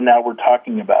today, so now we're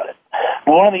talking about it.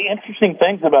 But one of the interesting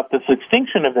things about this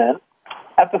extinction event,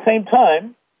 at the same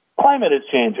time, climate is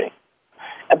changing.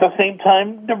 At the same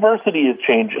time, diversity is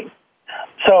changing.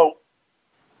 So,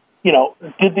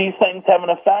 did these things have an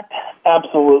effect?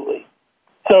 Absolutely.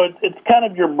 So it's kind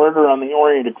of your Murder on the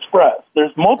Orient Express.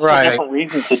 There's multiple different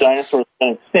reasons the dinosaurs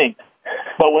went extinct.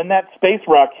 But when that space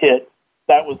rock hit,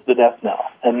 that was the death knell.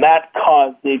 And that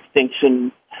caused the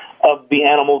extinction of the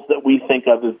animals that we think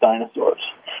of as dinosaurs.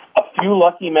 A few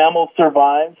lucky mammals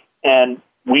survived, and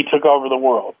we took over the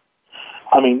world.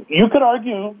 I mean, you could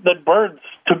argue that birds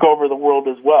took over the world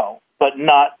as well, but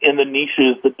not in the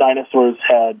niches that dinosaurs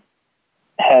had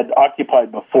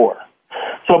occupied before.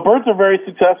 So birds are very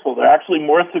successful. They're actually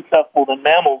more successful than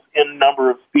mammals in number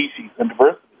of species and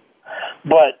diversity.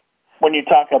 But when you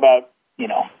talk about,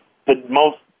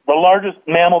 the largest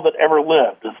mammal that ever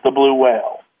lived is the blue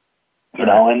whale.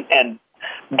 And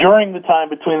during the time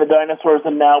between the dinosaurs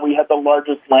and now, we had the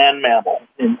largest land mammal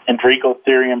in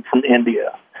Dracotherium from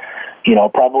India.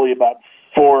 Probably about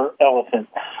 4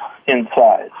 elephants in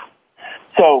size.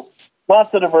 So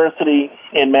lots of diversity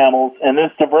in mammals, and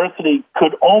this diversity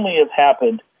could only have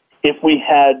happened if we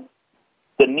had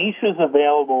the niches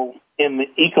available in the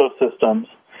ecosystems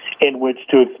in which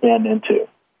to expand into.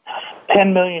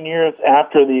 10 million years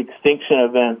after the extinction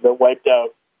event that wiped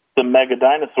out the mega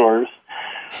dinosaurs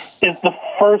is the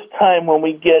first time when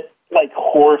we get like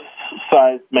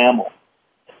horse-sized mammals.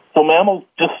 So mammals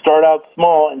just start out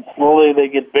small and slowly they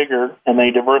get bigger and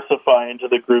they diversify into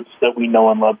the groups that we know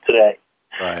and love today.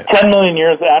 Right. 10 million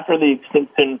years after the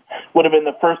extinction would have been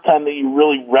the first time that you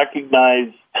really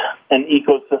recognized an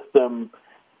ecosystem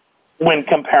when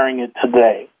comparing it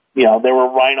today. There were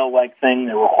rhino-like things,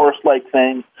 there were horse-like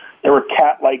things, there were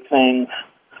cat-like things,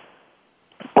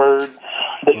 birds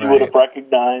that you would have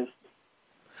recognized.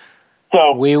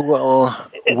 So we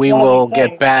will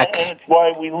get back. And it's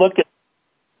why we look at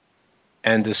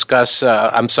and discuss,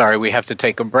 I'm sorry, we have to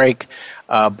take a break,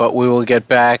 but we will get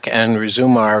back and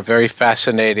resume our very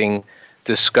fascinating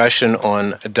discussion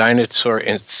on dinosaur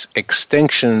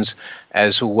extinctions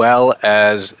as well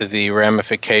as the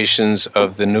ramifications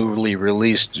of the newly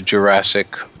released Jurassic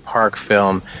Park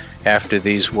film after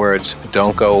these words.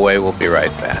 Don't go away, we'll be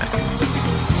right back.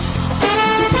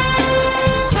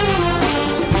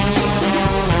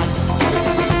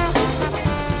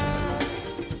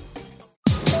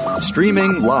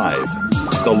 Streaming live,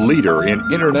 the leader in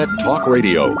Internet talk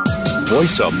radio,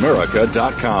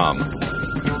 voiceamerica.com.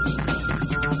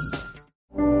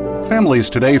 Families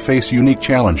today face unique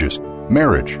challenges.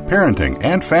 Marriage, parenting,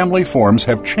 and family forms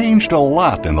have changed a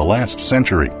lot in the last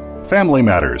century. Family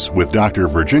Matters with Dr.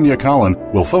 Virginia Collin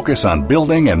will focus on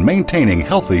building and maintaining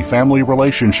healthy family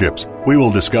relationships. We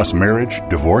will discuss marriage,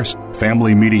 divorce,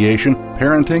 family mediation,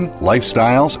 parenting,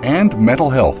 lifestyles, and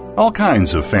mental health. All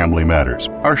kinds of family matters.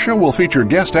 Our show will feature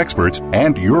guest experts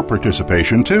and your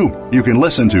participation too. You can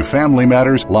listen to Family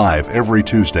Matters live every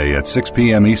Tuesday at 6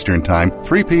 p.m. Eastern Time,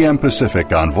 3 p.m.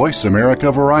 Pacific on Voice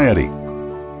America Variety.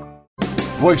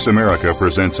 Voice America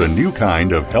presents a new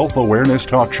kind of health awareness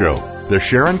talk show, the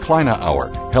Sharon Kleine Hour,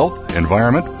 Health,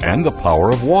 Environment, and the Power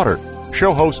of Water.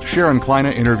 Show host Sharon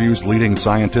Kleine interviews leading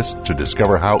scientists to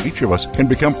discover how each of us can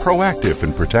become proactive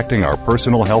in protecting our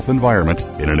personal health environment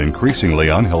in an increasingly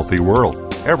unhealthy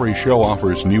world. Every show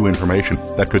offers new information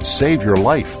that could save your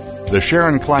life. The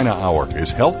Sharon Kleine Hour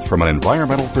is health from an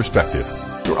environmental perspective,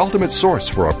 your ultimate source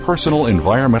for a personal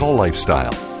environmental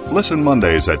lifestyle. Listen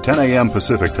Mondays at 10 a.m.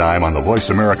 Pacific Time on the Voice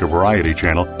America Variety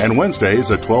Channel and Wednesdays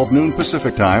at 12 noon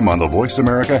Pacific Time on the Voice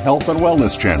America Health and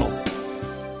Wellness Channel.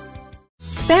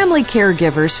 Family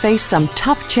caregivers face some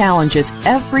tough challenges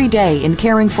every day in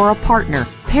caring for a partner,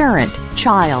 parent,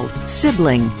 child,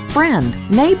 sibling, friend,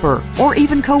 neighbor, or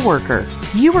even coworker.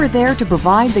 You are there to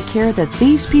provide the care that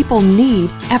these people need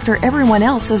after everyone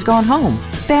else has gone home.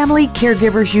 Family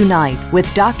Caregivers Unite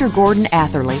with Dr. Gordon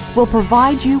Atherley will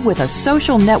provide you with a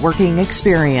social networking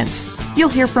experience. You'll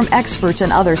hear from experts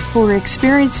and others who are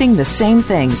experiencing the same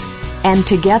things, and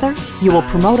together you will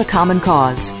promote a common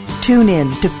cause. Tune in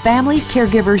to Family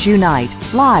Caregivers Unite,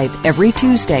 live every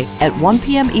Tuesday at 1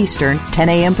 p.m. Eastern, 10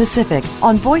 a.m. Pacific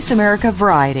on Voice America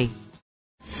Variety.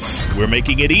 We're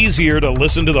making it easier to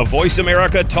listen to the Voice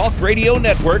America Talk Radio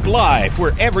Network live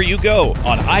wherever you go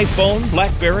on iPhone,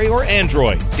 BlackBerry, or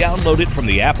Android. Download it from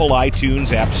the Apple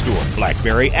iTunes App Store,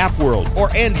 BlackBerry App World, or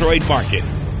Android Market.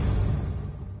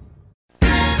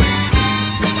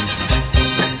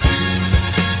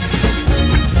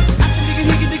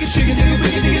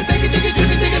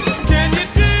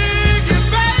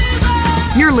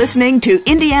 You're listening to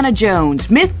Indiana Jones,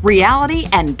 Myth, Reality,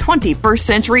 and 21st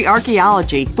Century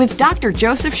Archaeology with Dr.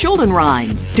 Joseph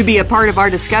Schuldenrein. To be a part of our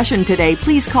discussion today,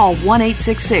 please call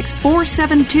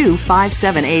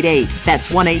 1-866-472-5788. That's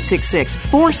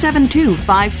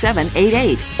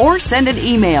 1-866-472-5788. Or send an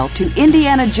email to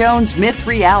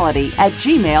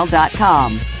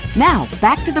indianajonesmythreality@gmail.com. Now,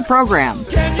 back to the program.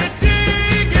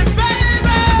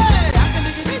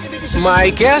 My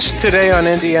guest today on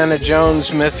Indiana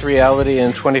Jones, Myth, Reality,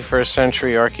 and 21st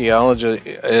Century Archaeology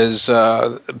is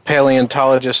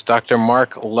paleontologist Dr.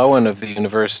 Mark Loewen of the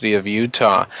University of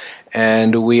Utah.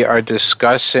 And we are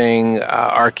discussing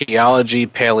archaeology,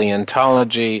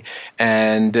 paleontology,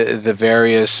 and the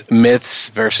various myths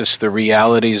versus the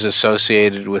realities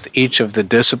associated with each of the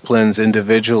disciplines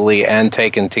individually and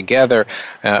taken together.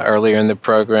 Earlier in the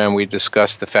program, we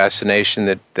discussed the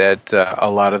fascination that a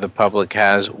lot of the public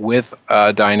has with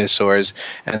dinosaurs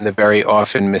and the very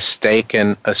often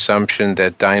mistaken assumption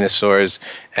that dinosaurs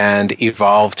and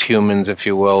evolved humans, if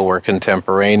you will, were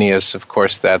contemporaneous. Of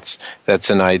course, that's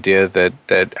an idea that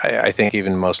I think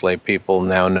even most lay people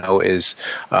now know is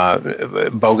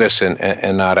bogus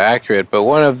and not accurate. But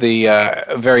one of the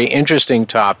very interesting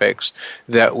topics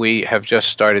that we have just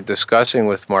started discussing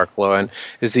with Mark Loewen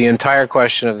is the entire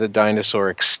question of the dinosaur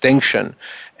extinction.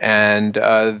 And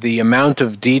the amount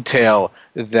of detail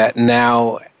that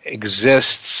now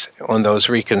exists on those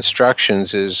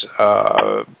reconstructions is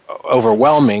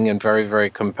overwhelming and very, very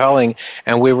compelling.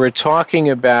 And we were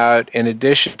talking about, in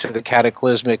addition to the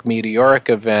cataclysmic meteoric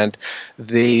event,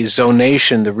 the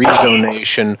zonation, the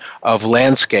rezonation of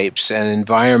landscapes and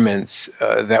environments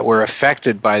that were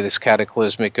affected by this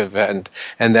cataclysmic event,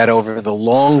 and that over the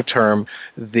long term,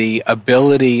 the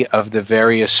ability of the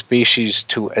various species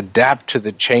to adapt to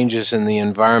the changes in the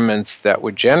environments that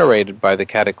were generated by the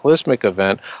cataclysmic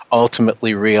event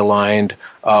ultimately realigned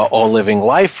all living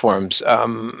life forms.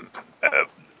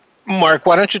 Mark,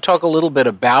 why don't you talk a little bit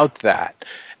about that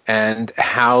and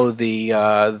how the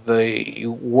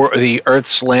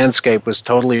Earth's landscape was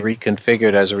totally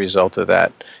reconfigured as a result of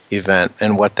that event,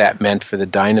 and what that meant for the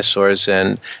dinosaurs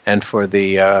and for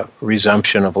the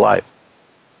resumption of life?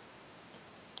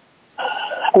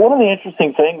 One of the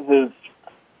interesting things is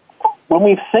when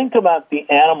we think about the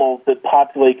animals that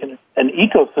populate an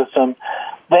ecosystem,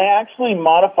 they actually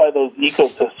modify those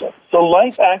ecosystems. So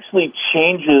life actually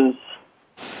changes,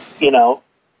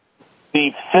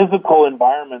 the physical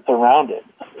environments around it.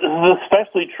 This is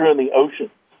especially true in the oceans.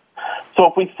 So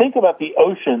if we think about the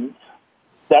oceans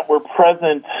that were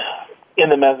present in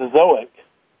the Mesozoic,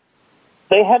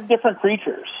 they had different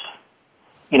creatures.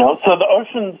 So the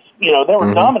oceans, they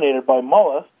were dominated by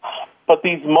mollusks, but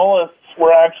these mollusks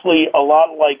were actually a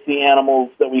lot like the animals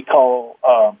that we call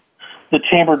the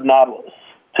chambered nautilus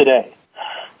today.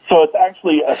 So it's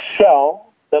actually a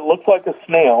shell that looks like a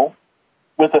snail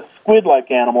with a squid-like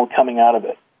animal coming out of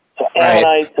it. So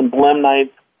ammonites and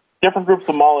belemnites, different groups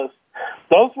of mollusks,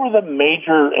 those were the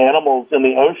major animals in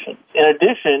the oceans. In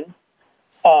addition,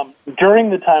 during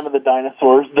the time of the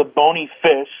dinosaurs, the bony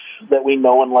fish that we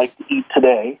know and like to eat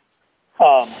today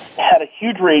had a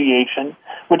huge radiation,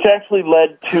 which actually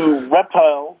led to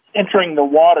reptiles entering the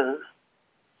water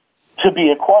to be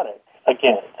aquatic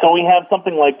again. So we have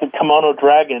something like the kimono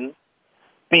dragon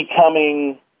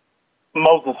becoming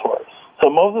mosasaurs. So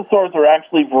mosasaurs are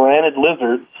actually varanid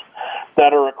lizards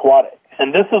that are aquatic.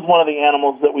 And this is one of the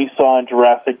animals that we saw in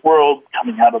Jurassic World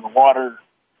coming out of the water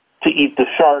to eat the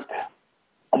shark.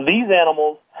 These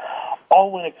animals all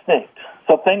went extinct.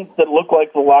 So things that look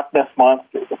like the Loch Ness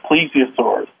Monster, the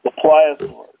plesiosaurs, the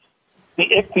pliosaurs, the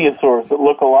ichthyosaurs that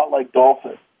look a lot like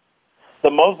dolphins,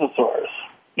 the mosasaurs,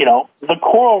 the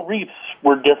coral reefs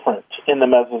were different in the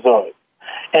Mesozoic.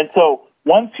 And so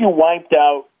once you wiped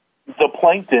out the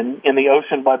plankton in the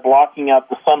ocean by blocking out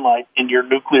the sunlight in your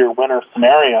nuclear winter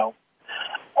scenario,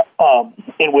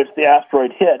 in which the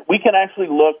asteroid hit, we can actually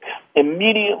look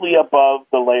immediately above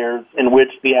the layers in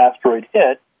which the asteroid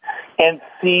hit and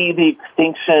see the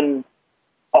extinction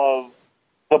of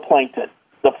the plankton,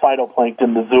 the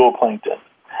phytoplankton, the zooplankton.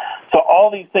 So all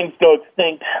these things go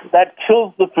extinct. That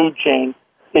kills the food chain.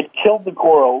 It killed the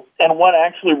corals. And what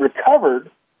actually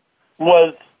recovered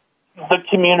was the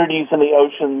communities in the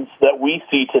oceans that we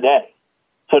see today.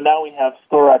 So now we have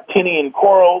scleractinian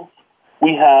corals.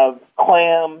 We have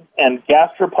clam and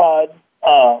gastropod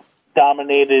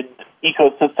dominated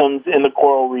ecosystems in the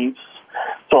coral reefs.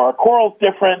 So our coral's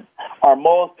different, our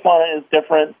mollusk fauna is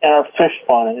different, and our fish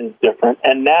fauna is different.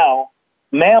 And now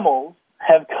mammals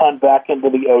have gone back into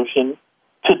the ocean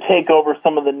to take over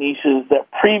some of the niches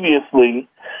that previously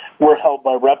were held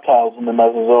by reptiles in the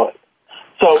Mesozoic.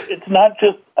 So it's not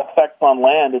just effects on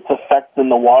land, it's effects in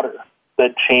the water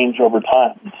that change over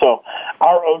time. So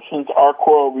our oceans, our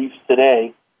coral reefs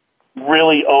today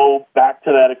really owe back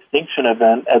to that extinction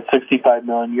event at 65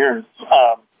 million years.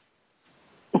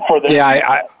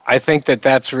 I think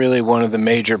that's really one of the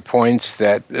major points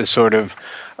that is sort of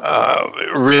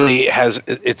really has,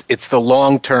 it's the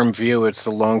long-term view. It's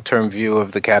the long-term view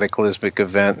of the cataclysmic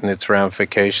event and its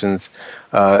ramifications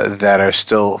that are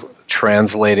still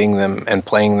translating them and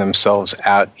playing themselves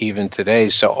out even today.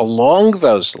 So along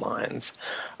those lines,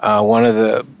 one of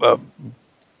the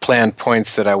planned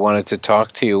points that I wanted to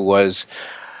talk to you was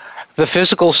the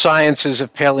physical sciences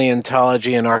of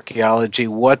paleontology and archaeology.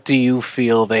 What do you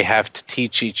feel they have to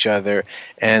teach each other,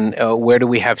 and where do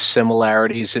we have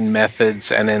similarities in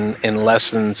methods and in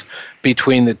lessons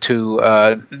between the two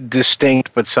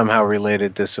distinct but somehow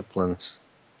related disciplines?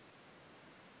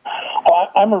 Well,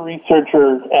 I'm a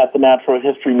researcher at the Natural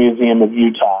History Museum of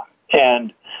Utah,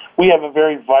 and we have a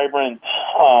very vibrant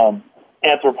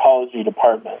anthropology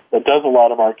department that does a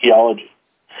lot of archaeology.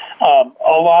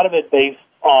 A lot of it based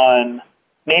on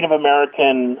Native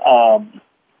American,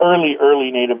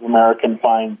 early Native American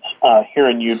finds here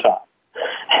in Utah.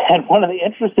 And one of the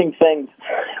interesting things,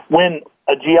 when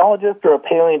a geologist or a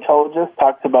paleontologist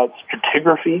talks about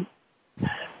stratigraphy,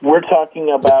 we're talking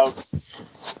about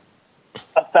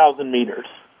 1,000 meters.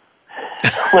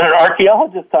 When an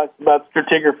archaeologist talks about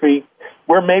stratigraphy,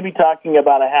 we're maybe talking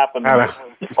about a half a meter,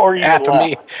 or even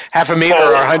half a meter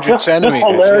or 100 centimeters.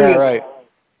 Hilarious. Yeah, right.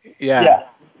 Yeah.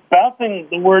 Bouncing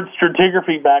the word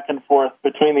stratigraphy back and forth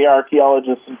between the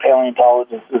archaeologists and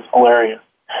paleontologists is hilarious.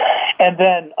 And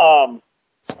then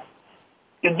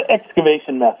the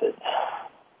excavation methods.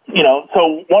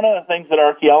 So one of the things that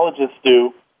archaeologists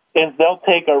do is they'll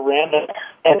take a random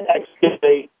and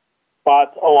excavate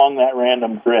spots along that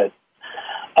random grid.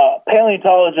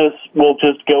 Paleontologists will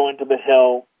just go into the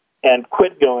hill and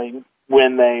quit going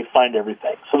when they find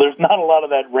everything. So there's not a lot of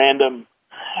that random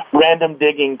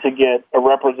digging to get a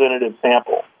representative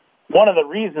sample. One of the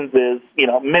reasons is,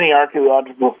 many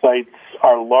archaeological sites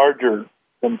are larger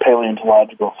than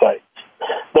paleontological sites.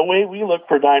 The way we look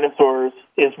for dinosaurs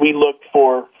is we look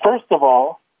for, first of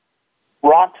all,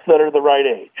 rocks that are the right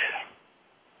age.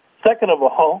 Second of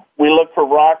all, we look for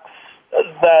rocks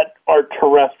that are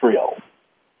terrestrial.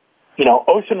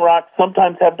 Ocean rocks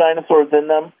sometimes have dinosaurs in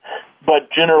them, but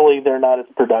generally they're not as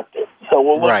productive. So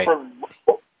we'll look for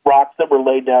rocks that were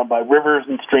laid down by rivers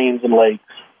and streams and lakes.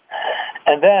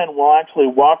 And then we'll actually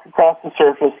walk across the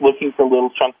surface looking for little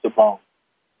chunks of bone.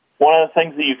 One of the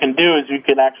things that you can do is you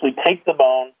can actually take the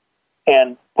bone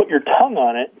and put your tongue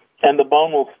on it, and the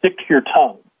bone will stick to your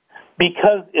tongue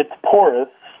because it's porous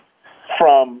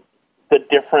from the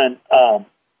different,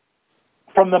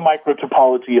 from the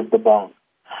microtopology of the bone.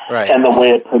 Right. And the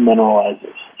way it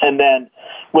mineralizes. And then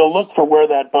we'll look for where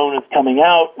that bone is coming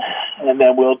out, and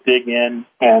then we'll dig in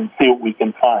and see what we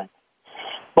can find.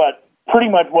 But pretty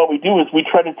much what we do is we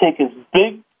try to take as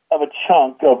big of a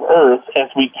chunk of earth as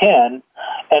we can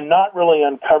and not really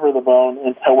uncover the bone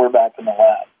until we're back in the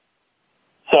lab.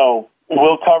 So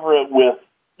we'll cover it with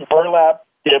burlap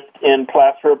dipped in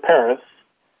plaster of Paris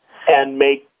and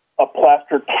make a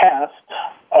plaster cast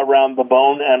around the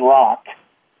bone and rock,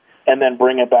 and then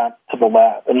bring it back to the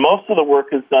lab. And most of the work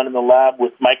is done in the lab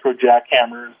with micro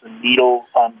jackhammers and needles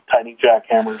on tiny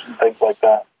jackhammers and things like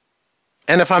that.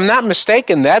 And if I'm not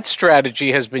mistaken, that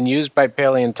strategy has been used by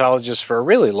paleontologists for a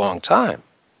really long time.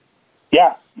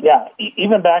 Yeah.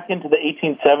 Even back into the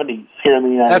 1870s here in the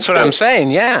United States. That's what I'm saying,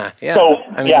 yeah. So,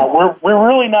 we're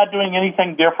really not doing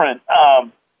anything different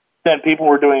than people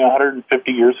were doing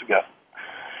 150 years ago.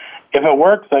 If it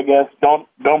works, I guess,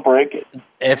 don't break it.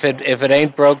 If it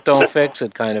ain't broke, don't fix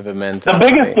it, kind of a mentality.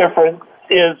 The biggest difference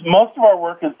is most of our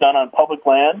work is done on public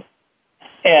land,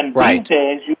 and these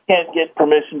days you can't get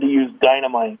permission to use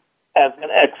dynamite as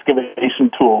an excavation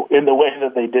tool in the way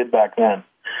that they did back then.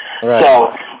 Right.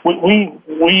 So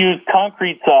we use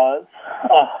concrete saws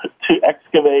to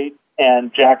excavate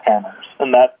and jackhammers,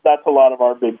 and that's a lot of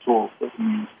our big tools that we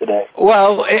use today.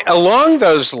 Well, along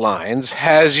those lines,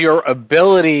 has your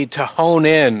ability to hone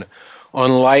in on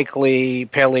likely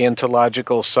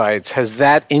paleontological sites, has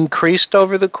that increased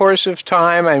over the course of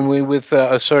time? And with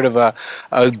a sort of a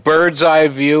bird's eye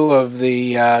view of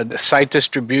the site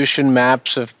distribution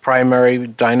maps of primary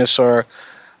dinosaur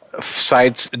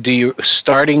sites, do you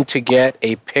starting to get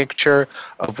a picture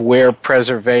of where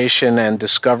preservation and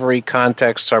discovery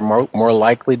contexts are more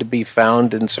likely to be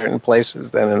found in certain places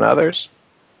than in others?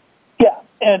 Yeah,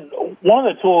 and one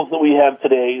of the tools that we have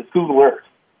today is Google Earth.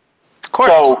 Of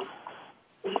course. So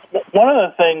one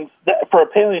of the things that for a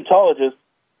paleontologist,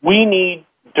 we need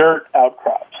dirt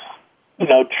outcrops.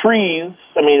 Trees,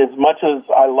 as much as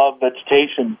I love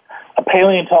vegetation, a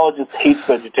paleontologist hates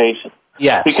vegetation.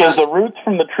 Yes. Because the roots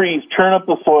from the trees churn up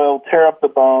the soil, tear up the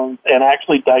bones, and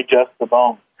actually digest the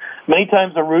bone. Many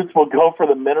times the roots will go for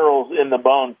the minerals in the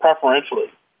bone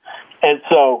preferentially. And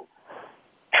so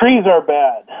trees are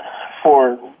bad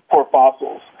for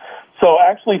fossils. So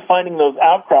actually finding those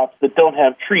outcrops that don't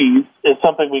have trees is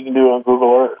something we can do on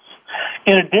Google Earth.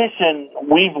 In addition,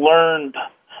 we've learned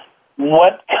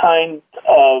what kind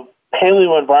of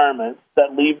paleo environments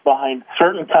that leave behind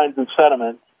certain kinds of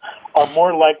sediments are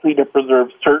more likely to preserve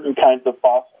certain kinds of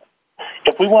fossils.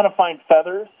 If we want to find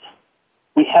feathers,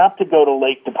 we have to go to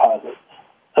lake deposits.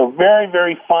 So very,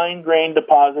 very fine-grained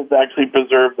deposits actually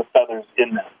preserve the feathers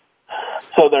in them.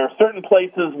 So there are certain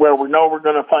places where we know we're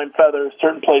going to find feathers,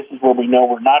 certain places where we know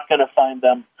we're not going to find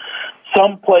them.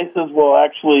 Some places will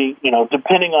actually,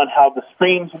 depending on how the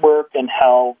streams work and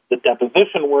how the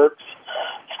deposition works,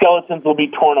 skeletons will be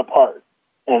torn apart.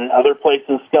 And in other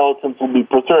places, skeletons will be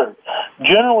preserved.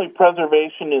 Generally,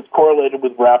 preservation is correlated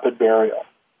with rapid burial.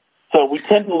 So we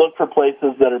tend to look for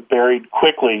places that are buried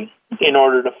quickly in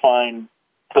order to find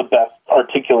the best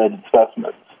articulated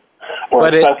specimens.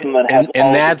 But in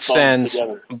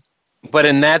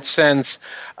that sense,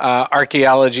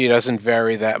 archaeology doesn't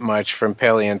vary that much from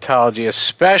paleontology,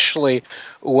 especially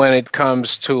when it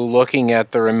comes to looking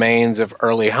at the remains of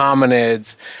early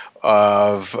hominids,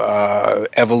 of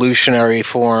evolutionary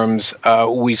forms.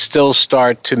 We still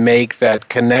start to make that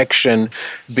connection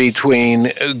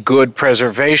between good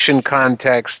preservation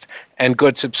context and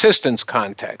good subsistence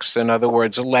context. In other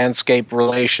words, landscape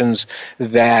relations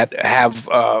that have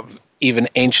even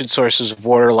ancient sources of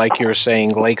water, like you were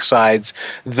saying, lakesides.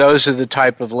 Those are the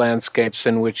type of landscapes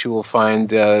in which you will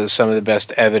find some of the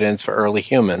best evidence for early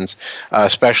humans,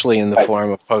 especially in the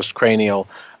form of postcranial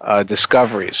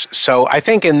discoveries. So I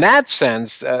think in that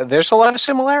sense, there's a lot of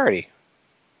similarity.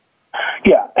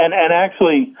 Yeah, and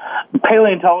actually,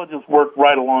 paleontologists work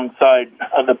right alongside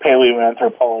the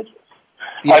paleoanthropologists.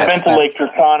 Yes, I've been to Lake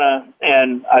Turkana,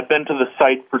 and I've been to the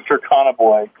site for Turkana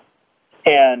Boy,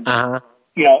 and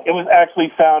it was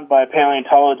actually found by a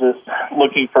paleontologist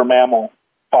looking for mammal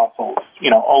fossils,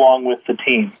 along with the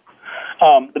team.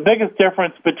 The biggest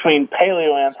difference between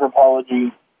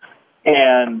paleoanthropology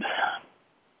and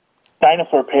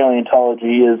dinosaur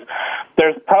paleontology is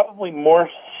there's probably more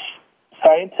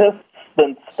scientists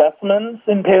than specimens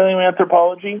in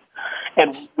paleoanthropology,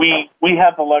 and we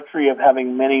have the luxury of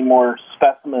having many more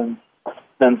specimens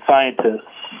than scientists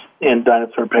in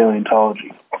dinosaur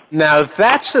paleontology. Now,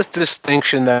 that's a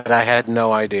distinction that I had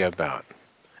no idea about.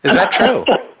 Is that true?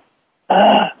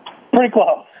 Pretty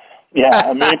close.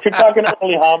 Yeah, if you're talking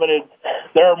early hominids,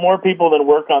 there are more people that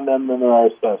work on them than there are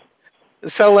specimens.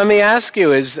 So let me ask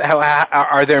you: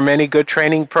 are there many good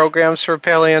training programs for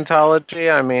paleontology?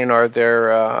 Are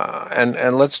there?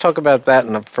 And let's talk about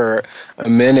that for a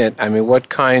minute. What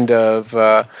kind of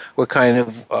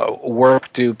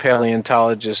work do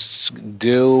paleontologists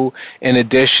do in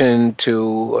addition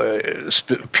to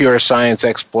pure science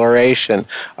exploration?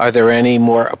 Are there any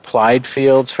more applied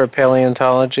fields for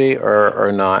paleontology,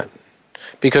 or not?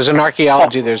 Because in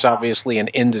archaeology, there's obviously an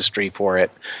industry for it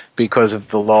because of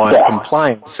the law and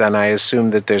compliance, and I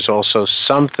assume that there's also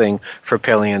something for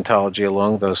paleontology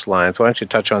along those lines. Why don't you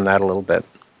touch on that a little bit?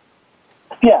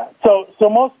 Yeah, so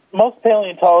most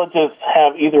paleontologists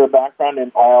have either a background in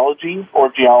biology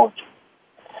or geology,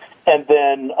 and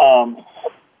then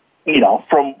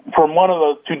from one of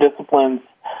those two disciplines,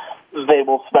 they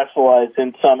will specialize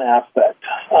in some aspect.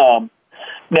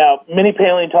 Now, many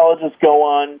paleontologists go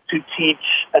on to teach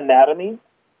anatomy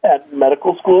at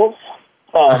medical schools.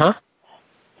 So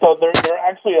there are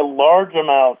actually a large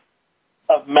amount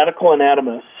of medical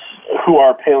anatomists who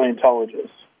are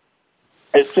paleontologists.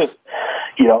 It's just,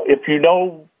 if you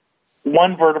know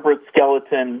one vertebrate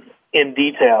skeleton in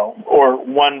detail or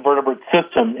one vertebrate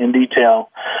system in detail,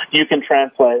 you can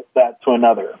translate that to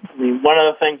another. One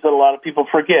of the things that a lot of people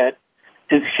forget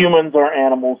is humans are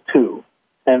animals too.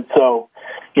 And so,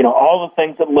 all the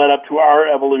things that led up to our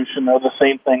evolution are the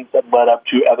same things that led up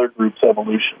to other groups'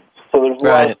 evolutions. So there's a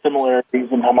lot of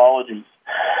similarities and homologies.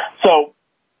 So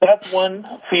that's one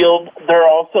field. There are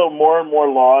also more and more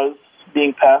laws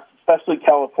being passed, especially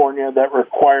California, that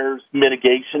requires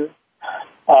mitigation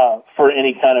for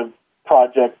any kind of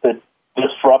project that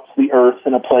disrupts the earth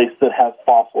in a place that has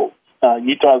fossils.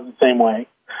 Utah is the same way.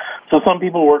 So some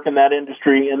people work in that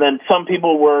industry, and then some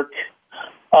people work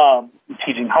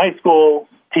teaching high school,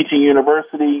 teaching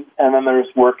university, and then there's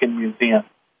work in museums.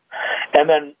 And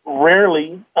then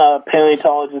rarely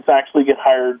paleontologists actually get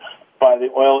hired by the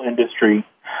oil industry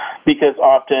because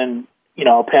often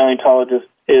a paleontologist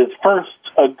is first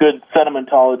a good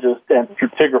sedimentologist and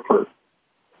stratigrapher.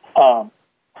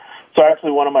 So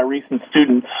actually one of my recent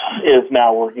students is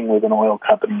now working with an oil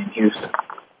company in Houston.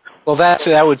 Well,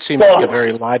 that would seem like a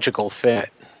very logical fit.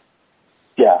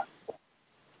 Yeah.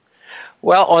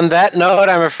 Well, on that note,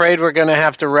 I'm afraid we're going to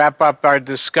have to wrap up our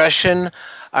discussion.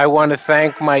 I want to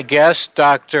thank my guest,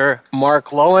 Dr. Mark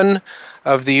Loewen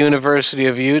of the University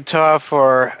of Utah,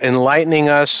 for enlightening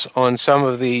us on some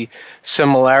of the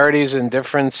similarities and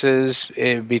differences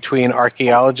between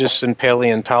archaeologists and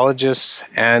paleontologists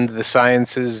and the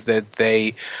sciences that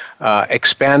they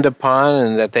expand upon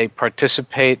and that they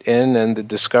participate in and the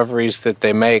discoveries that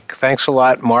they make. Thanks a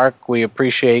lot, Mark. We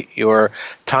appreciate your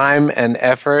time and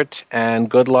effort, and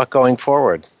good luck going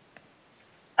forward.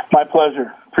 My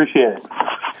pleasure. Appreciate it.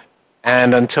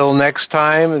 And until next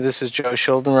time, this is Joe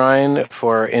Schuldenrein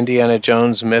for Indiana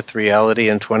Jones Myth, Reality,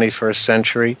 and 21st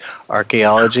Century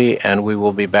Archaeology, and we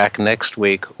will be back next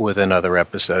week with another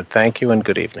episode. Thank you and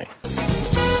good evening.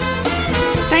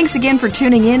 Thanks again for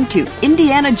tuning in to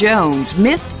Indiana Jones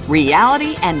Myth,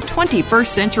 Reality, and 21st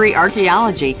Century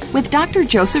Archaeology with Dr.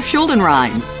 Joseph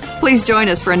Schuldenrein. Please join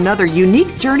us for another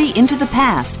unique journey into the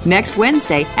past next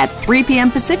Wednesday at 3 p.m.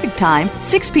 Pacific Time,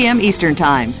 6 p.m. Eastern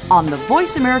Time on the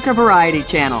Voice America Variety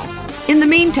Channel. In the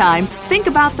meantime, think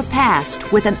about the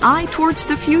past with an eye towards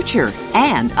the future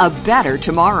and a better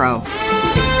tomorrow.